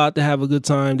when they go out to have a good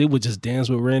time, they would just dance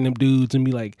with random dudes and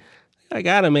be like, I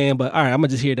got a man, but all right, I'm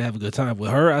just here to have a good time. With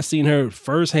her, I seen her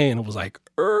firsthand. It was like,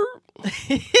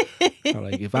 I'm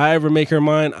like, if I ever make her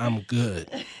mine, I'm good.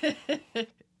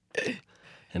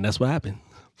 And that's what happened.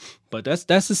 But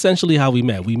that's essentially how we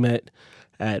met. We met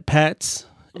at Pat's.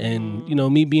 And,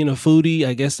 me being a foodie,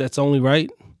 I guess that's only right.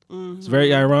 Mm-hmm. It's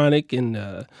very ironic, and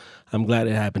I'm glad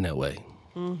it happened that way.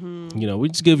 Mm-hmm. We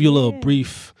just give you a little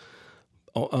brief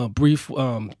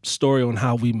story on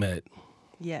how we met.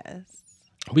 Yes.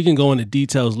 We can go into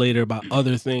details later about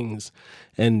other things,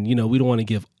 and, we don't want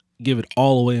to give it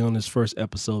all away on this first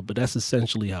episode, but that's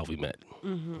essentially how we met.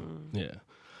 Mm-hmm. Yeah.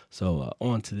 So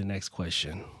on to the next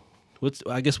question.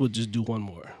 I guess we'll just do one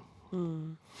more.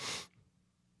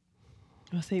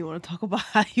 I say you want to talk about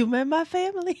how you met my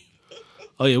family?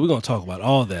 Oh, yeah, we're going to talk about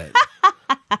all that.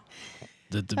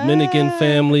 The Dominican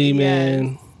family,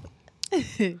 man.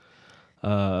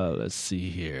 Let's see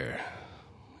here.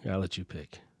 I'll let you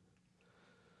pick.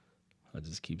 I'll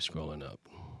just keep scrolling up.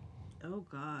 Oh,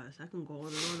 gosh. I can go on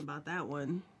and on about that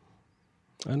one.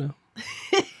 I know.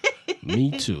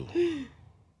 Me too.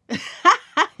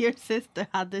 Your sister,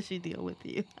 how does she deal with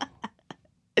you?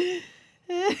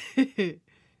 I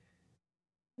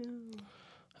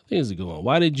think it's a good one.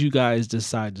 Why did you guys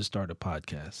decide to start a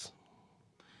podcast?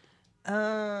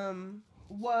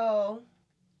 Well,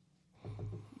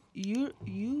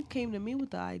 you came to me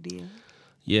with the idea.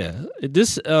 Yeah,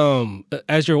 this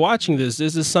as you're watching this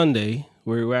is Sunday.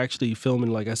 We're actually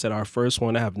filming, like I said, our first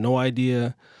one. I have no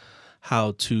idea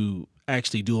how to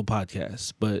actually do a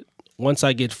podcast, but once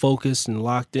I get focused and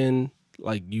locked in,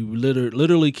 like you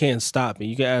literally can't stop me.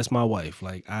 You can ask my wife.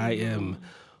 Like I am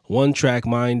one track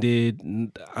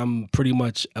minded. I'm pretty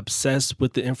much obsessed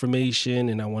with the information,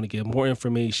 and I want to get more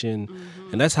information,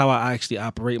 and that's how I actually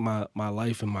operate my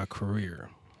life and my career.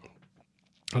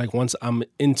 Like once I'm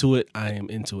into it, I am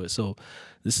into it. So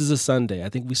this is a Sunday. I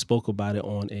think we spoke about it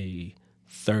on a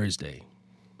Thursday.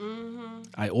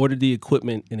 I ordered the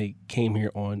equipment and it came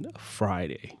here on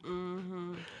Friday.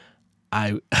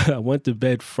 I went to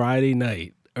bed Friday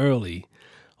night early,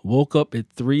 woke up at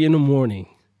 3 a.m,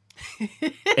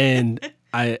 and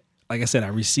like I said, I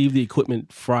received the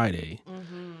equipment Friday.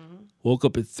 Woke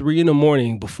up at 3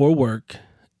 a.m. before work,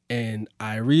 and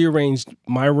I rearranged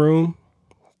my room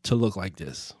to look like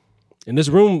this. And this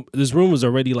room was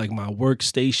already like my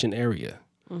workstation area.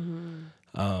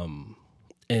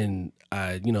 And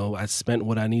I spent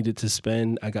what I needed to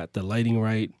spend. I got the lighting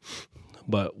right.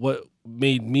 But what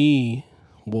made me,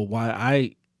 why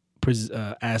I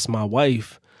asked my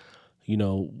wife,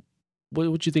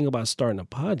 what you think about starting a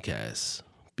podcast?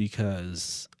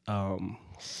 Because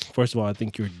first of all, I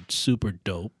think you're super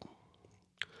dope.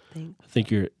 Thanks. I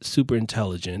think you're super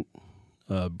intelligent,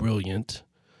 brilliant,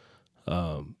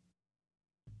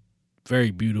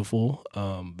 very beautiful,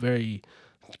 very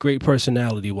great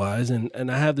personality wise, and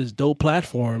I have this dope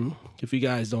platform. If you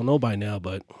guys don't know by now,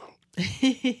 but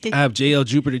I have JL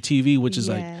Jupiter TV, which is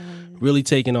like really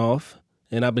taking off,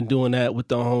 and I've been doing that with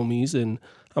the homies, and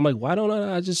I'm like, why don't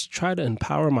I just try to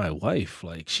empower my wife?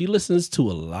 Like she listens to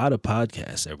a lot of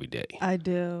podcasts every day. I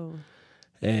do.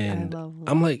 And I love them.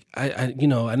 I'm like,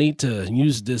 I need to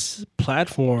use this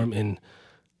platform and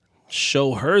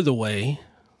show her the way,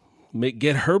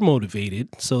 get her motivated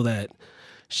so that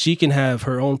she can have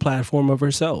her own platform of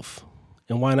herself.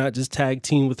 And why not just tag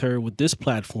team with her with this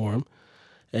platform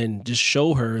and just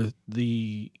show her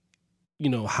the,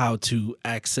 how to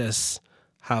access,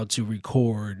 how to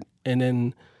record. And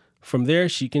then from there,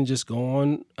 she can just go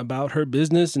on about her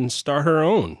business and start her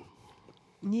own.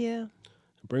 Yeah.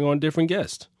 Bring on different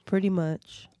guests. Pretty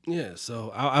much. Yeah,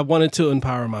 so I wanted to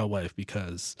empower my wife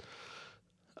because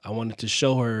I wanted to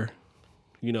show her,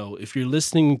 if you're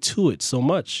listening to it so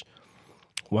much,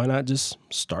 why not just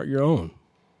start your own?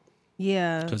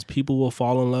 Yeah. Because people will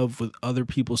fall in love with other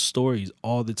people's stories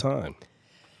all the time.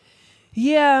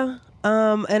 Yeah.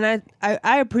 And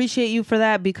I appreciate you for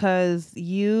that because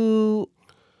you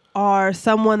are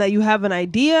someone that you have an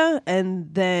idea and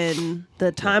then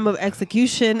the time of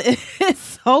execution is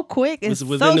so quick. It's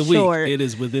within so the short. week. It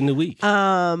is within the week.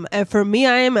 And for me,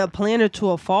 I am a planner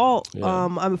to a fault.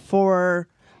 Yeah. For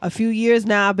a few years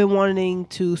now, I've been wanting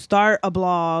to start a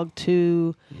blog,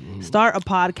 to start a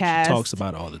podcast. She talks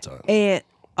about it all the time. And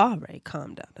all right,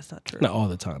 calm down. That's not true. Not all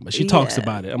the time, but she talks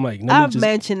about it. I'm like, I've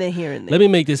mentioned it here and there. Let me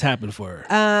make this happen for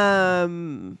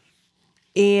her.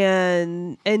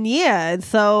 And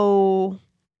so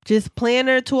just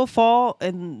planner to a fault,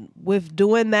 and with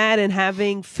doing that and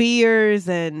having fears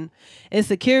and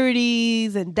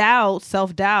insecurities and doubts,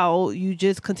 self-doubt, you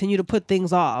just continue to put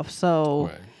things off. So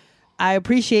Right. I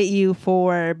appreciate you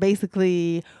for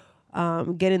basically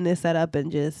getting this set up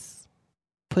and just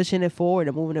pushing it forward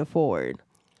and moving it forward.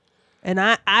 And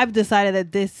I've decided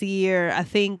that this year, I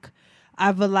think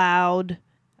I've allowed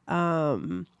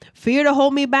fear to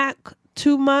hold me back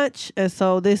too much. And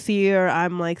so this year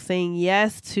I'm like saying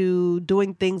yes to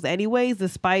doing things anyways,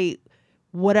 despite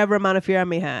whatever amount of fear I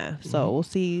may have. So we'll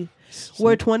see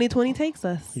where 2020 takes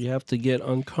us. You have to get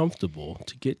uncomfortable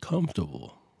to get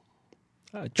comfortable.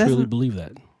 I truly believe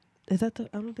that. Is that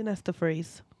I don't think that's the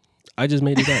phrase. I just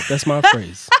made it up. That's my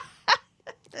phrase.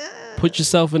 Put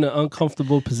yourself in an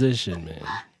uncomfortable position, man.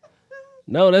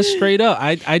 No, that's straight up.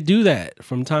 I do that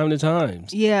from time to time.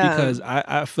 Yeah. Because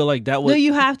I feel like that would...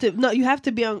 You have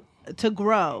to be to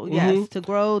grow. Yes, to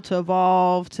grow, to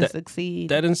evolve, to succeed.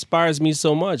 That inspires me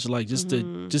so much. Like just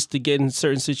to get in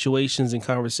certain situations and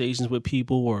conversations with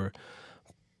people, or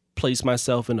place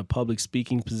myself in a public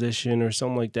speaking position or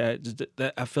something like that. Just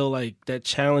that I feel like that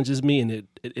challenges me, and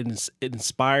it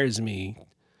inspires me,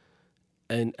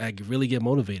 and I really get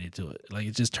motivated to it. Like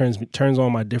it just turns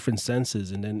on my different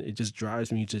senses, and then it just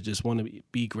drives me to just want to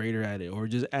be greater at it, or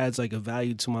just adds like a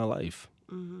value to my life.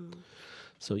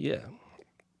 So yeah.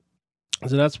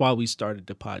 So that's why we started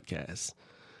the podcast.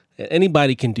 And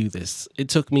anybody can do this. It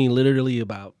took me literally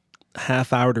about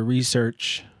half hour to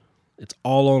research. It's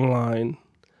all online.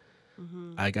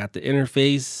 I got the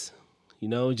interface. You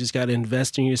know, you just got to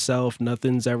invest in yourself.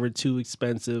 Nothing's ever too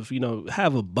expensive. You know,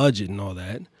 have a budget and all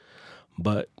that.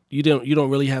 But you don't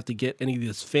really have to get any of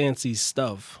this fancy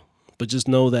stuff. But just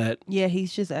know that Yeah,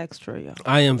 he's just extra, yo.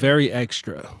 I am very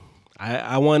extra.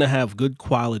 I want to have good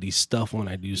quality stuff when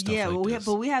I do stuff Yeah, like this.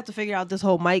 but we have to figure out this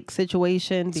whole mic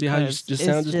situation. See how you because just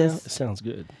sound it's just now? It sounds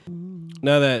good.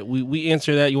 Now that we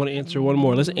answer that, you want to answer one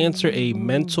more. Let's answer a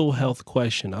mental health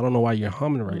question. I don't know why you're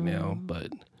humming right now,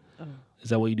 but is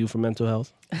that what you do for mental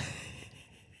health?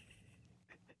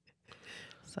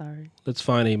 Sorry. Let's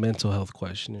find a mental health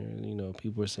questionnaire. You know,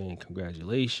 people are saying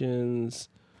congratulations.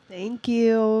 Thank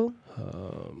you.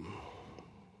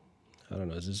 I don't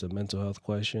know. Is this a mental health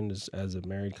question? As a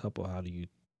married couple, how do you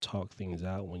talk things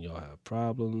out when y'all have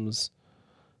problems?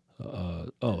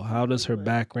 How does her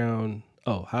background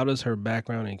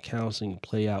in counseling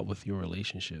play out with your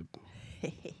relationship?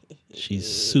 She's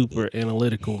super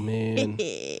analytical, man.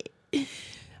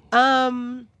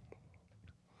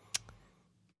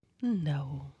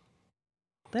 No.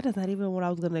 That is not even what I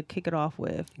was gonna kick it off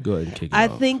with. Go ahead and kick it I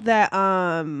off. think that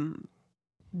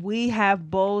we have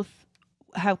both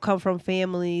have come from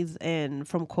families and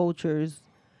from cultures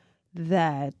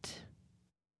that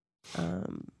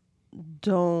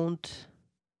don't,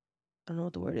 I don't know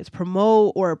what the word is,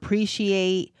 promote or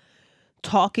appreciate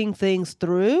talking things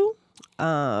through.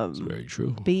 It's very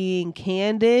true. Being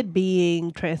candid,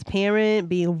 being transparent,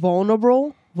 being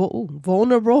vulnerable.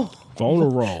 Vulnerable.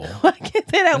 Vulnerable. I can't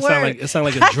say that word. It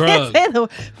sounds like a drug.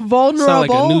 Vulnerable. Sound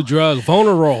like a new drug.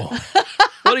 Vulnerable.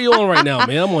 What are you on right now,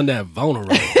 man? I'm on that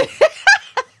vulnerable.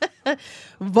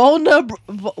 Vulnerable.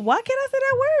 Why can't I say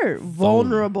that word?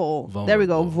 Vulnerable. There we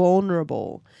go.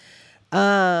 Vulnerable.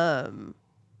 And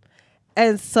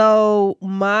so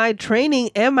my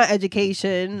training and my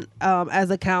education as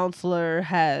a counselor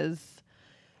has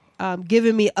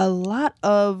given me a lot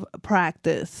of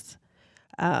practice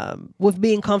with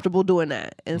being comfortable doing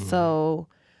that. And so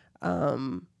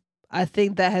I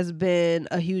think that has been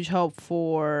a huge help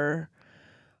for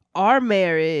our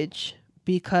marriage,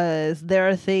 because there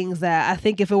are things that I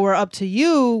think if it were up to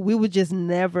you, we would just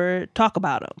never talk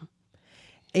about them.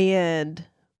 And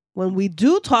when we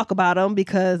do talk about them,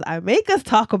 because I make us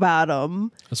talk about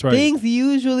them, That's right. things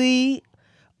usually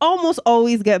almost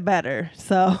always get better.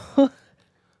 So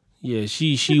yeah,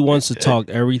 she wants to talk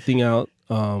everything out.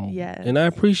 Yes. And I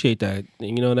appreciate that.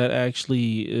 You know, that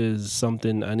actually is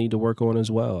something I need to work on as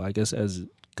well. I guess as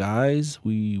guys,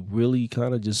 we really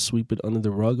kind of just sweep it under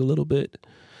the rug a little bit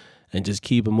and just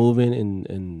keep it moving.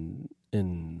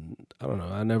 And I don't know,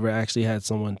 I never actually had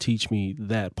someone teach me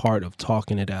that part of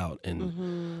talking it out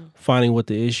and finding what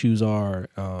the issues are.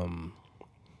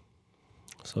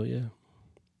 So yeah.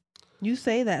 You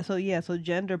say that. So yeah, so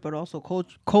gender, but also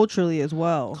culturally as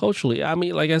well. Culturally, I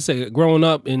mean, like I said, growing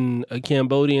up in a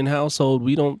Cambodian household,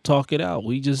 we don't talk it out.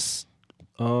 We just,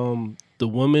 the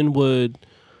woman would,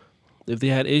 if they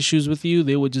had issues with you,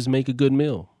 they would just make a good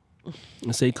meal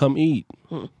and say, come eat.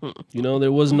 You know,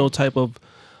 there was no type of,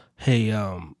 hey,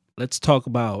 let's talk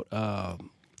about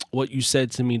what you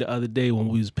said to me the other day when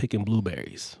we was picking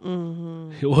blueberries.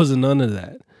 It wasn't none of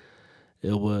that.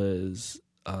 It was,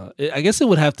 I guess it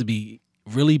would have to be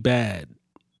really bad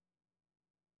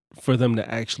for them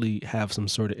to actually have some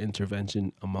sort of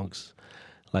intervention amongst,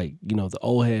 like, you know, the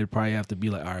old head probably have to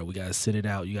be like, all right, we got to sit it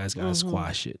out. You guys got to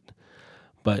squash it.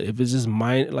 But if it's just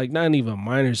minor, like not even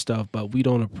minor stuff, but we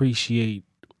don't appreciate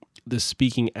the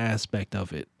speaking aspect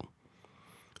of it.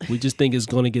 We just think it's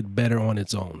going to get better on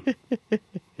its own.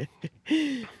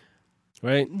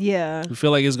 Right? Yeah. We feel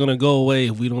like it's going to go away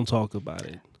if we don't talk about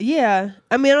it. Yeah.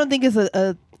 I mean, I don't think it's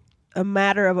a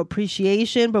matter of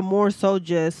appreciation, but more so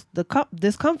just the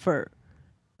discomfort.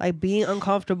 Like being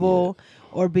uncomfortable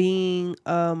or being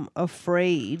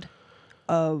afraid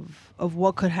of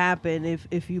what could happen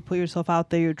if you put yourself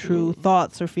out there, your true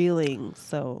thoughts or feelings.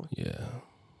 So Yeah.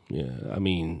 I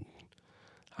mean,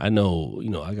 I know, you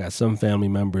know, I got some family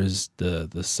members,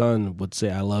 the son would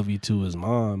say I love you to his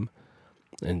mom,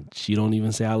 and she don't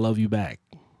even say I love you back.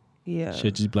 Yeah.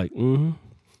 She'll just be like,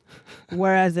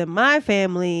 Whereas in my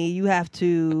family, you have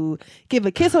to give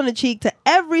a kiss on the cheek to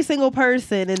every single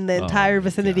person in the entire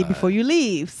vicinity before you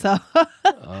leave. So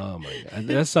oh my God.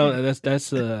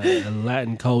 That's a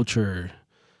Latin culture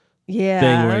yeah.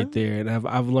 thing right there. And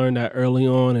I've learned that early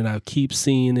on, and I keep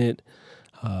seeing it.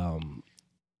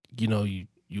 You know, you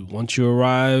once you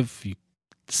arrive, you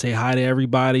say hi to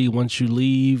everybody. Once you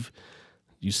leave,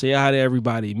 you say hi to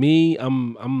everybody. Me,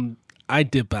 I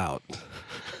dip out.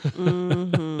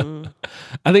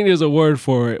 I think there's a word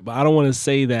for it, but I don't want to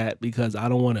say that because I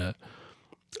don't want to,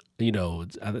 you know,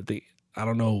 I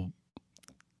don't know.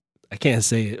 I can't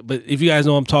say it, but if you guys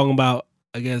know what I'm talking about,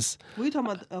 I guess. What are you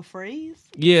talking about? A phrase?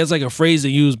 Yeah, it's like a phrase they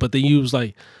use, but they use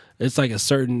like it's like a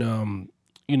certain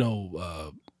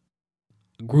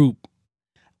group.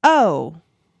 Oh,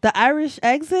 the Irish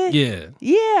exit? Yeah.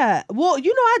 Yeah. Well,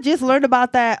 I just learned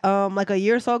about that like a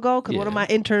year or so ago because one of Yeah. my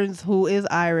interns who is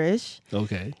Irish,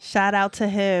 Okay. shout out to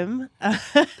him.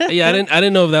 Yeah, I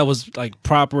didn't know if that was like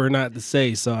proper or not to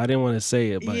say, so I didn't want to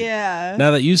say it. But Yeah.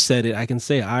 now that you said it, I can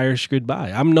say Irish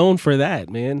goodbye. I'm known for that,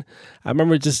 man. I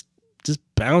remember just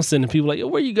bouncing and people like, yo,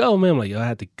 where you go, man? I'm like, yo, I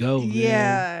had to go, man.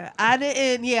 Yeah, I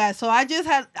didn't. Yeah, so I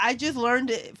just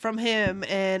learned it from him,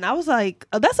 and I was like,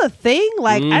 oh, "That's a thing."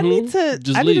 Like, I need to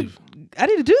just leave. I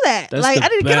need to do that. That's like, the I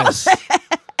need to best. get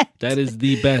on. That is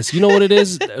the best. You know what it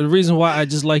is? The reason why I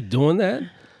just like doing that,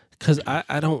 because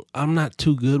I'm not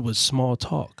too good with small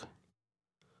talk.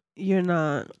 You're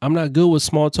not. I'm not good with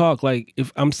small talk. Like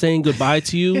if I'm saying goodbye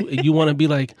to you and you want to be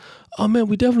like, oh man,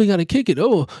 we definitely got to kick it.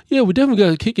 Oh yeah, we definitely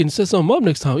got to kick it and set something up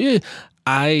next time. Yeah,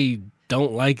 I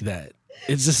don't like that.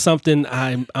 It's just something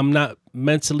I'm not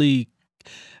mentally.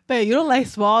 Man, you don't like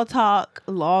small talk,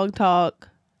 long talk,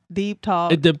 deep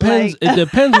talk. It depends. Like, It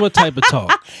depends what type of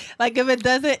talk. like if it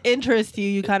doesn't interest you,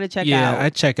 you kind of check out. Yeah, I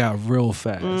check out real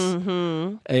fast,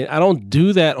 Mm-hmm. and I don't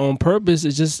do that on purpose.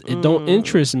 It's just it don't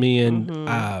interest me, and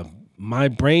my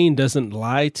brain doesn't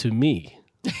lie to me.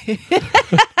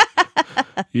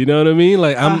 You know what I mean?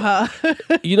 Like I'm,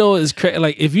 it's crazy.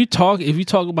 Like if you talk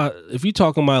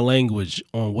on my language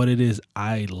on what it is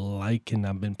I like and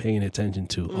I've been paying attention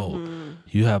to. Oh,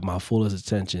 you have my fullest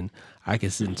attention. I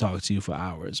can sit and talk to you for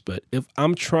hours. But if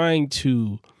I'm trying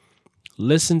to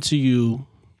listen to you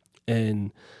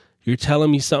and you're telling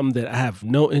me something that I have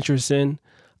no interest in,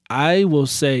 I will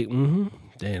say, "Damn,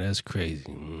 that's crazy."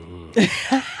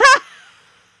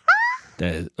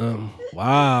 That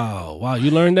wow, you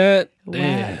learned that?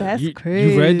 Damn, that's You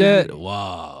read that?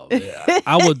 Wow, yeah.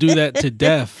 I will do that to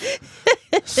death.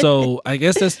 So I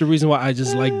guess that's the reason why I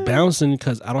just like bouncing,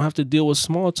 because I don't have to deal with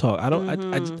small talk.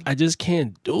 I just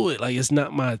can't do it. Like it's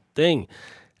not my thing.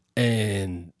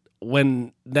 And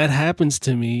when that happens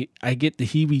to me, I get the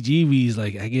heebie-jeebies.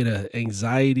 Like I get a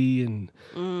anxiety and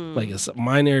like a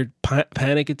minor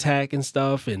panic attack and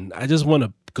stuff. And I just want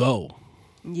to go.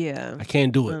 Yeah. I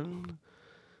can't do it.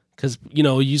 Because,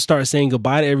 you start saying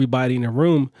goodbye to everybody in the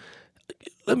room.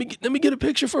 Let me get a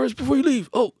picture first before you leave.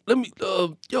 Oh, let me,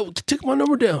 take my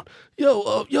number down.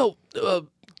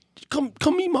 Come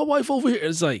meet my wife over here.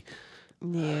 It's like,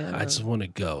 yeah, I just want to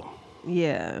go.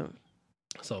 Yeah.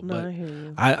 So, No, but I hear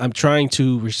you. I'm trying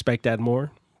to respect that more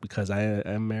because I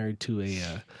am married to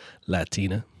a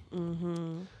Latina.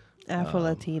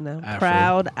 Afro-Latina. Afro-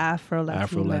 Proud Afro-Latina.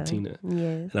 Afro-Latina.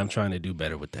 Yes. And I'm trying to do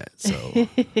better with that. So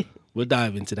we'll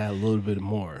dive into that a little bit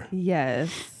more.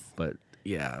 Yes. But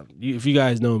yeah, if you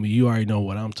guys know me, you already know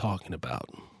what I'm talking about.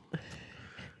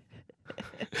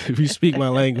 If you speak my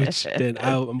language, then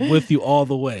I'm with you all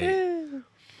the way.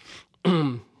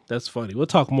 That's funny. We'll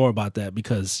talk more about that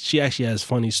because she actually has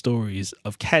funny stories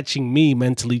of catching me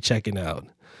mentally checking out.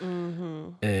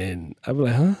 And I'd be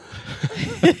like, huh?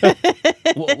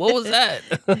 what was that?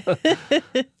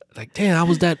 Like, damn, I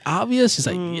was that obvious? She's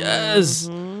like, yes.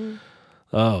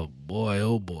 Oh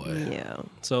boy. Yeah.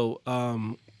 So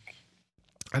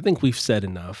I think we've said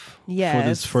enough for this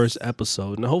Yes. first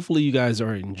episode. And hopefully you guys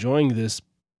are enjoying this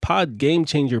Game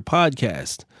Changer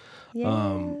podcast.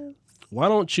 Yes. Why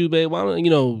don't you, babe? Why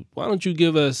don't you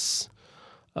give us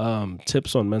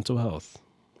tips on mental health?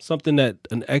 Something an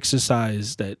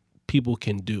exercise that people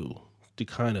can do to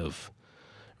kind of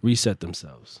reset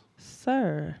themselves.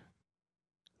 Sir.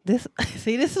 This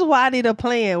is why I need a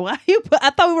plan. Why you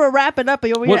I thought we were wrapping up and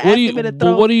you're over here asking me to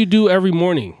throw. What do you do every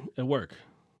morning at work?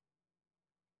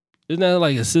 Isn't that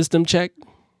like a system check?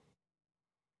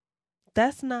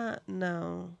 That's not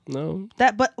no. No.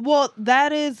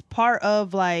 That is part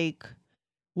of like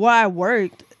where I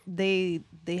worked. They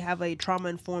have a trauma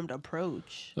informed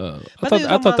approach. I But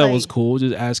thought that was cool.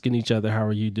 Just asking each other, how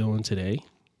are you doing today?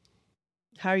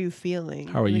 How are you feeling?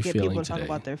 How are you Get feeling people to talk today?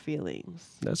 about their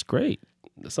feelings. That's great.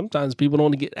 Sometimes people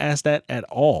don't get asked that at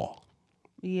all.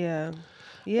 Yeah.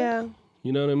 Yeah.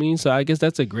 You know what I mean? So I guess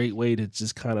that's a great way to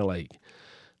just kind of like.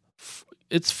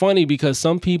 It's funny because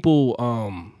some people,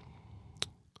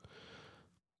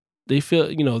 they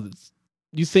feel,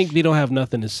 you think they don't have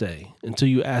nothing to say until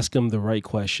you ask them the right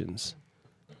questions,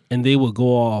 and they will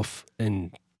go off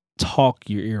and talk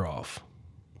your ear off.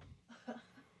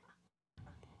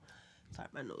 Sorry,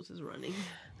 my nose is running.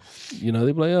 They be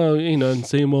like, oh, ain't nothing,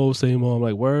 same old. I'm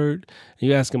like, word. And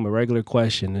you ask them a regular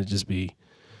question, they'll just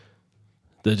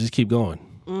keep going.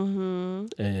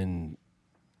 And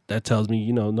that tells me,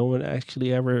 you know, no one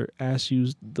actually ever asks you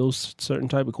those certain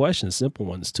type of questions, simple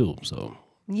ones too. So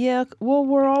Yeah, well,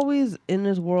 we're always in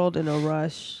this world in a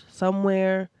rush,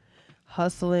 somewhere,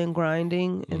 hustling,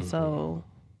 grinding, and so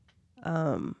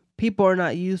people are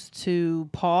not used to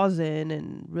pausing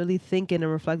and really thinking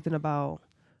and reflecting about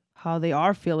how they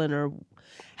are feeling or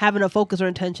having a focus or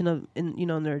intention of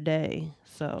in their day.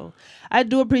 So I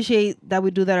do appreciate that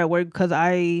we do that at work because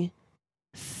I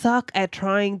suck at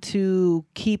trying to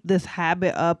keep this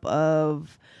habit up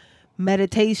of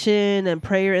meditation and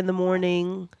prayer in the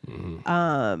morning.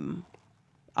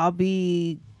 I'll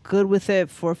be good with it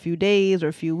for a few days or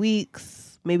a few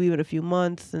weeks, maybe even a few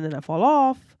months, and then I fall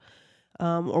off.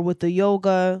 Or with the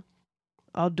yoga,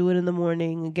 I'll do it in the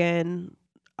morning again.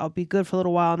 I'll be good for a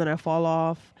little while and then I fall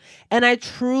off. And I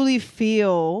truly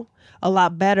feel a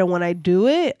lot better when I do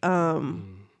it.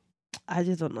 I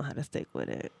just don't know how to stick with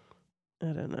it. I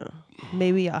don't know.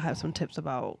 Maybe I'll have some tips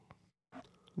about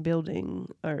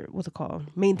building or what's it called?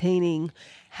 Maintaining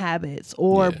habits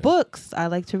or books. I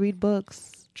like to read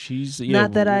books.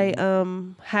 Not that I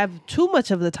have too much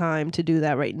of the time to do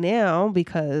that right now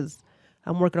because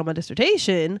I'm working on my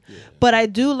dissertation, but I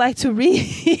do like to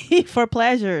read for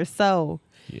pleasure. So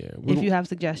if you have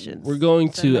suggestions, we're going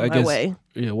to, I guess, way.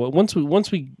 Once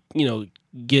we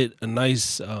get a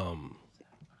nice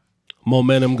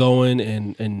momentum going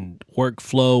and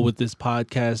workflow with this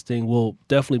podcasting, we'll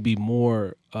definitely be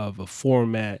more of a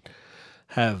format,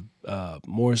 have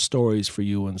more stories for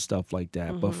you and stuff like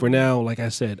that. But for now, like I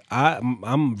said,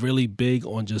 I'm really big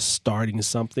on just starting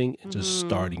something and just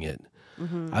starting it.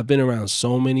 I've been around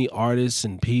so many artists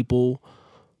and people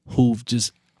who've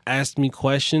just asked me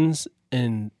questions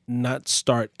and not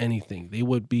start anything. They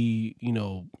would be,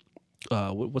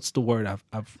 what's the word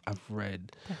I've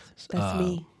read? That's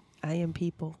me. I am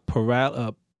people.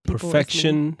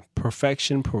 Perfection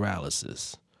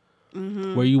paralysis.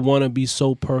 Where you want to be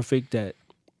so perfect that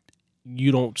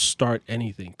you don't start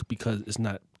anything because it's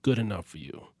not good enough for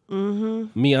you.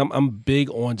 Me, I'm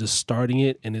big on just starting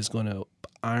it and it's going to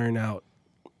iron out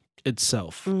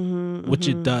itself, which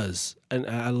it does. And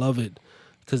I love it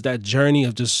because that journey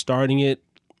of just starting it,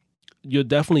 you'll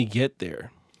definitely get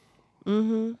there.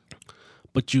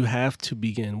 But you have to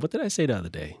begin. What did I say the other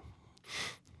day?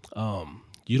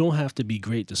 You don't have to be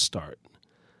great to start,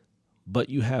 but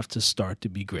you have to start to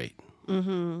be great.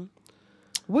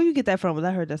 Where you get that from?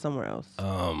 I heard that somewhere else.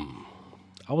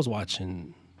 I was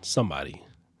watching somebody.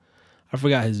 I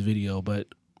forgot his video, but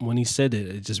when he said it,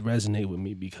 it just resonated with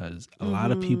me because a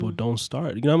lot of people don't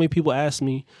start. You know how many people ask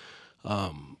me, I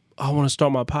want to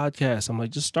start my podcast. I'm like,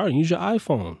 just start. Use your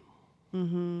iPhone.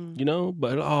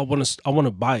 But I want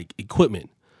to buy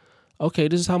equipment. Okay,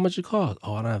 this is how much it costs.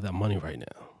 Oh, I don't have that money right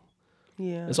now.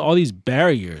 Yeah. It's all these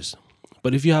barriers.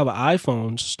 But if you have an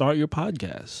iPhone, start your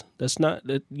podcast. That's not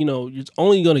that, it's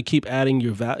only going to keep adding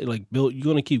your value, you're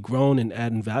going to keep growing and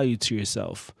adding value to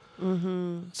yourself.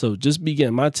 So just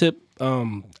begin. My tip,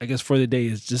 I guess for the day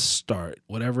is just start.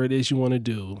 Whatever it is you want to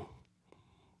do,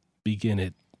 begin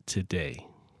it today.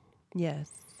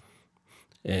 Yes.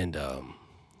 And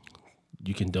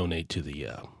you can donate to the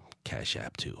Cash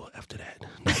App too after that.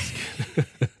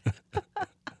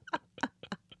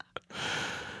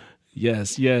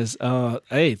 Yes.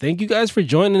 Hey, thank you guys for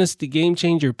joining us, the Game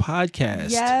Changer podcast.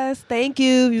 Yes, thank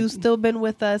you. You've still been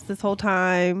with us this whole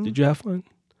time. Did you have fun?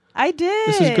 I did.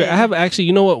 This is great. I have actually,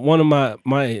 you know what? One of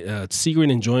my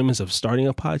secret enjoyments of starting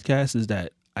a podcast is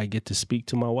that I get to speak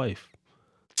to my wife.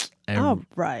 All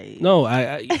right. No,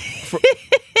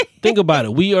 think about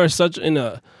it. We are such in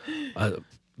a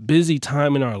busy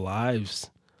time in our lives.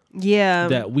 Yeah.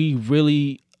 That we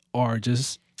really are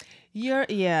just.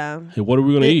 Yeah. Hey, what are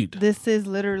we gonna eat? This is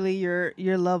literally your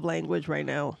love language right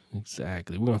now.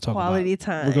 Exactly. We're gonna talk quality about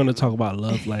time. We're gonna talk about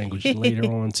love language later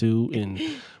on too, and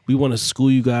we want to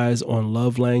school you guys on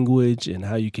love language and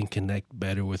how you can connect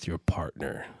better with your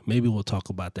partner. Maybe we'll talk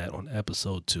about that on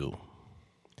episode 2.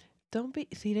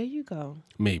 See, there you go.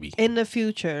 Maybe in the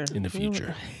future. We're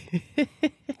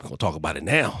gonna talk about it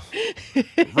now,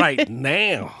 right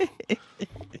now.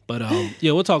 But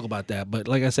we'll talk about that. But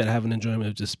like I said, I have an enjoyment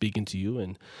of just speaking to you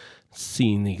and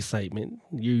seeing the excitement.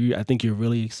 I think you're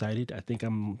really excited.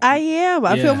 I am.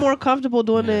 I feel more comfortable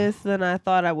doing this than I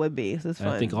thought I would be. So it's fun.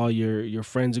 I think all your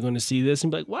friends are going to see this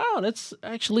and be like, wow, that's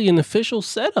actually an official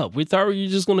setup. We thought you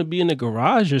were just going to be in the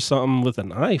garage or something with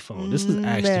an iPhone. This is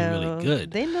actually really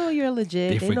good. They know you're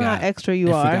legit. They know how extra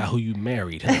you are. They forgot who you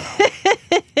married, huh?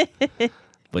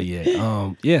 But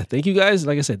thank you guys.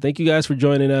 Like I said, thank you guys for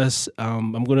joining us.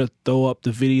 I'm going to throw up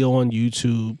the video on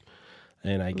YouTube.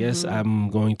 And I guess I'm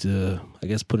going to,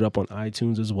 put it up on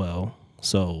iTunes as well.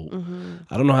 So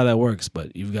I don't know how that works,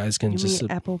 but you guys can You just.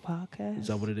 mean Apple Podcasts? Is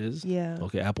that what it is? Yeah.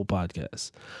 Okay, Apple Podcasts.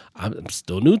 I'm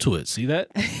still new to it. See that?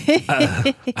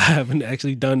 I haven't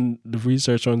actually done the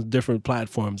research on different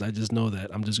platforms. I just know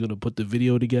that I'm just going to put the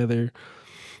video together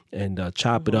and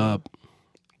chop it up.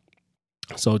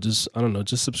 So just, I don't know,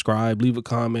 just subscribe, leave a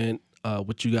comment,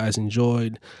 what you guys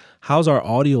enjoyed. How's our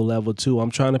audio level too? I'm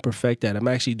trying to perfect that. I'm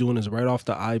actually doing this right off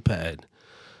the iPad.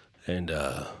 And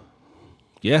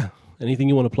yeah, anything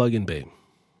you want to plug in, babe?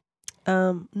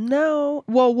 No.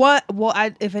 Well,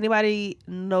 if anybody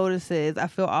notices, I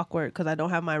feel awkward because I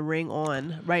don't have my ring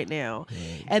on right now,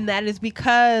 and that is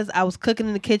because I was cooking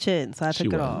in the kitchen, so I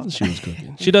took it off. She was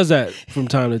cooking. She does that from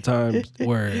time to time,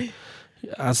 where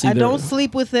I don't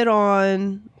sleep with it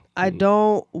on. I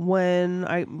don't when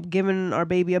I'm giving our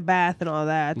baby a bath and all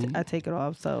that. I take it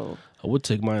off. So I would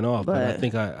take mine off, but I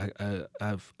think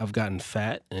I've gotten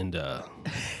fat and.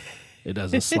 It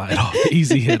doesn't slide off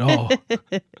easy at all.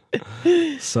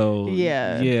 So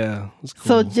yeah. It's cool.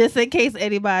 So just in case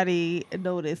anybody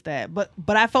noticed that, but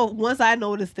I felt once I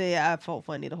noticed it, I felt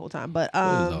funny the whole time. But it's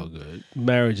all good.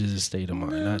 Marriage is a state of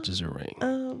mind, not just a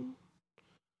ring.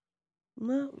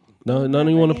 None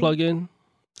you want to plug in?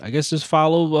 I guess just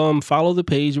follow the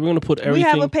page. We're gonna put everything. We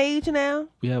have a page now.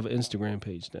 We have an Instagram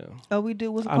page now. Oh, we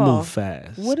do. What's it I called? move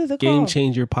fast. What is it Game called?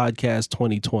 Changer Podcast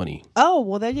 2020. Oh,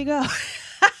 well, there you go.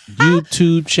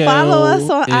 YouTube channel. Follow us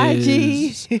on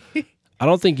IG. I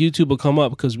don't think YouTube will come up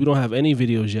because we don't have any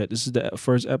videos yet. This is the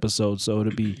first episode, so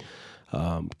it'll be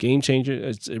Game Changer.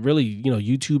 It's really,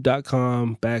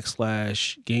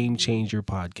 youtube.com/Game Changer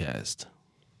Podcast.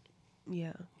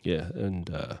 Yeah. Yeah,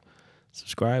 and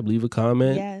subscribe, leave a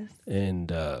comment. Yes.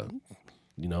 And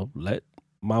let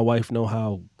my wife know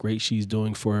how great she's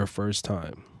doing for her first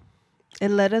time.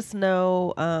 And let us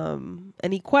know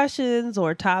any questions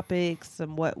or topics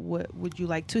and what would you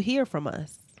like to hear from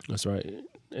us. That's right.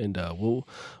 And we'll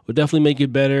definitely make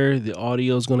it better. The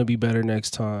audio is going to be better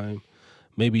next time.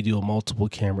 Maybe do a multiple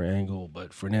camera angle.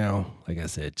 But for now, like I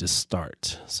said, just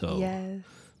start. So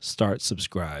start,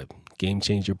 subscribe. Game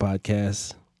Changer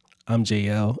Podcast. I'm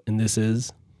JL, and this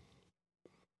is...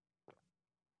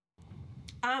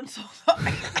 I'm so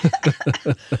sorry.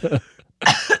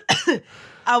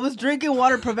 I was drinking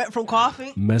water to prevent from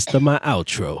coughing. Messed up my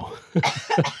outro.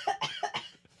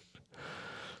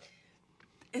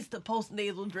 It's the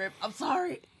post-nasal drip. I'm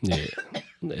sorry. Yeah.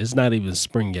 It's not even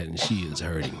spring yet, and she is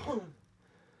hurting.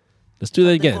 Let's do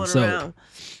that again. So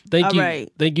thank you.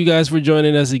 Right. Thank you guys for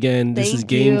joining us again. This is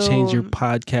Game Changer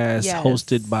Podcast,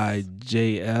 hosted by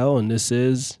JL, and this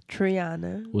is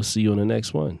Triana. We'll see you on the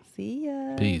next one. See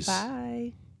ya. Peace. Bye.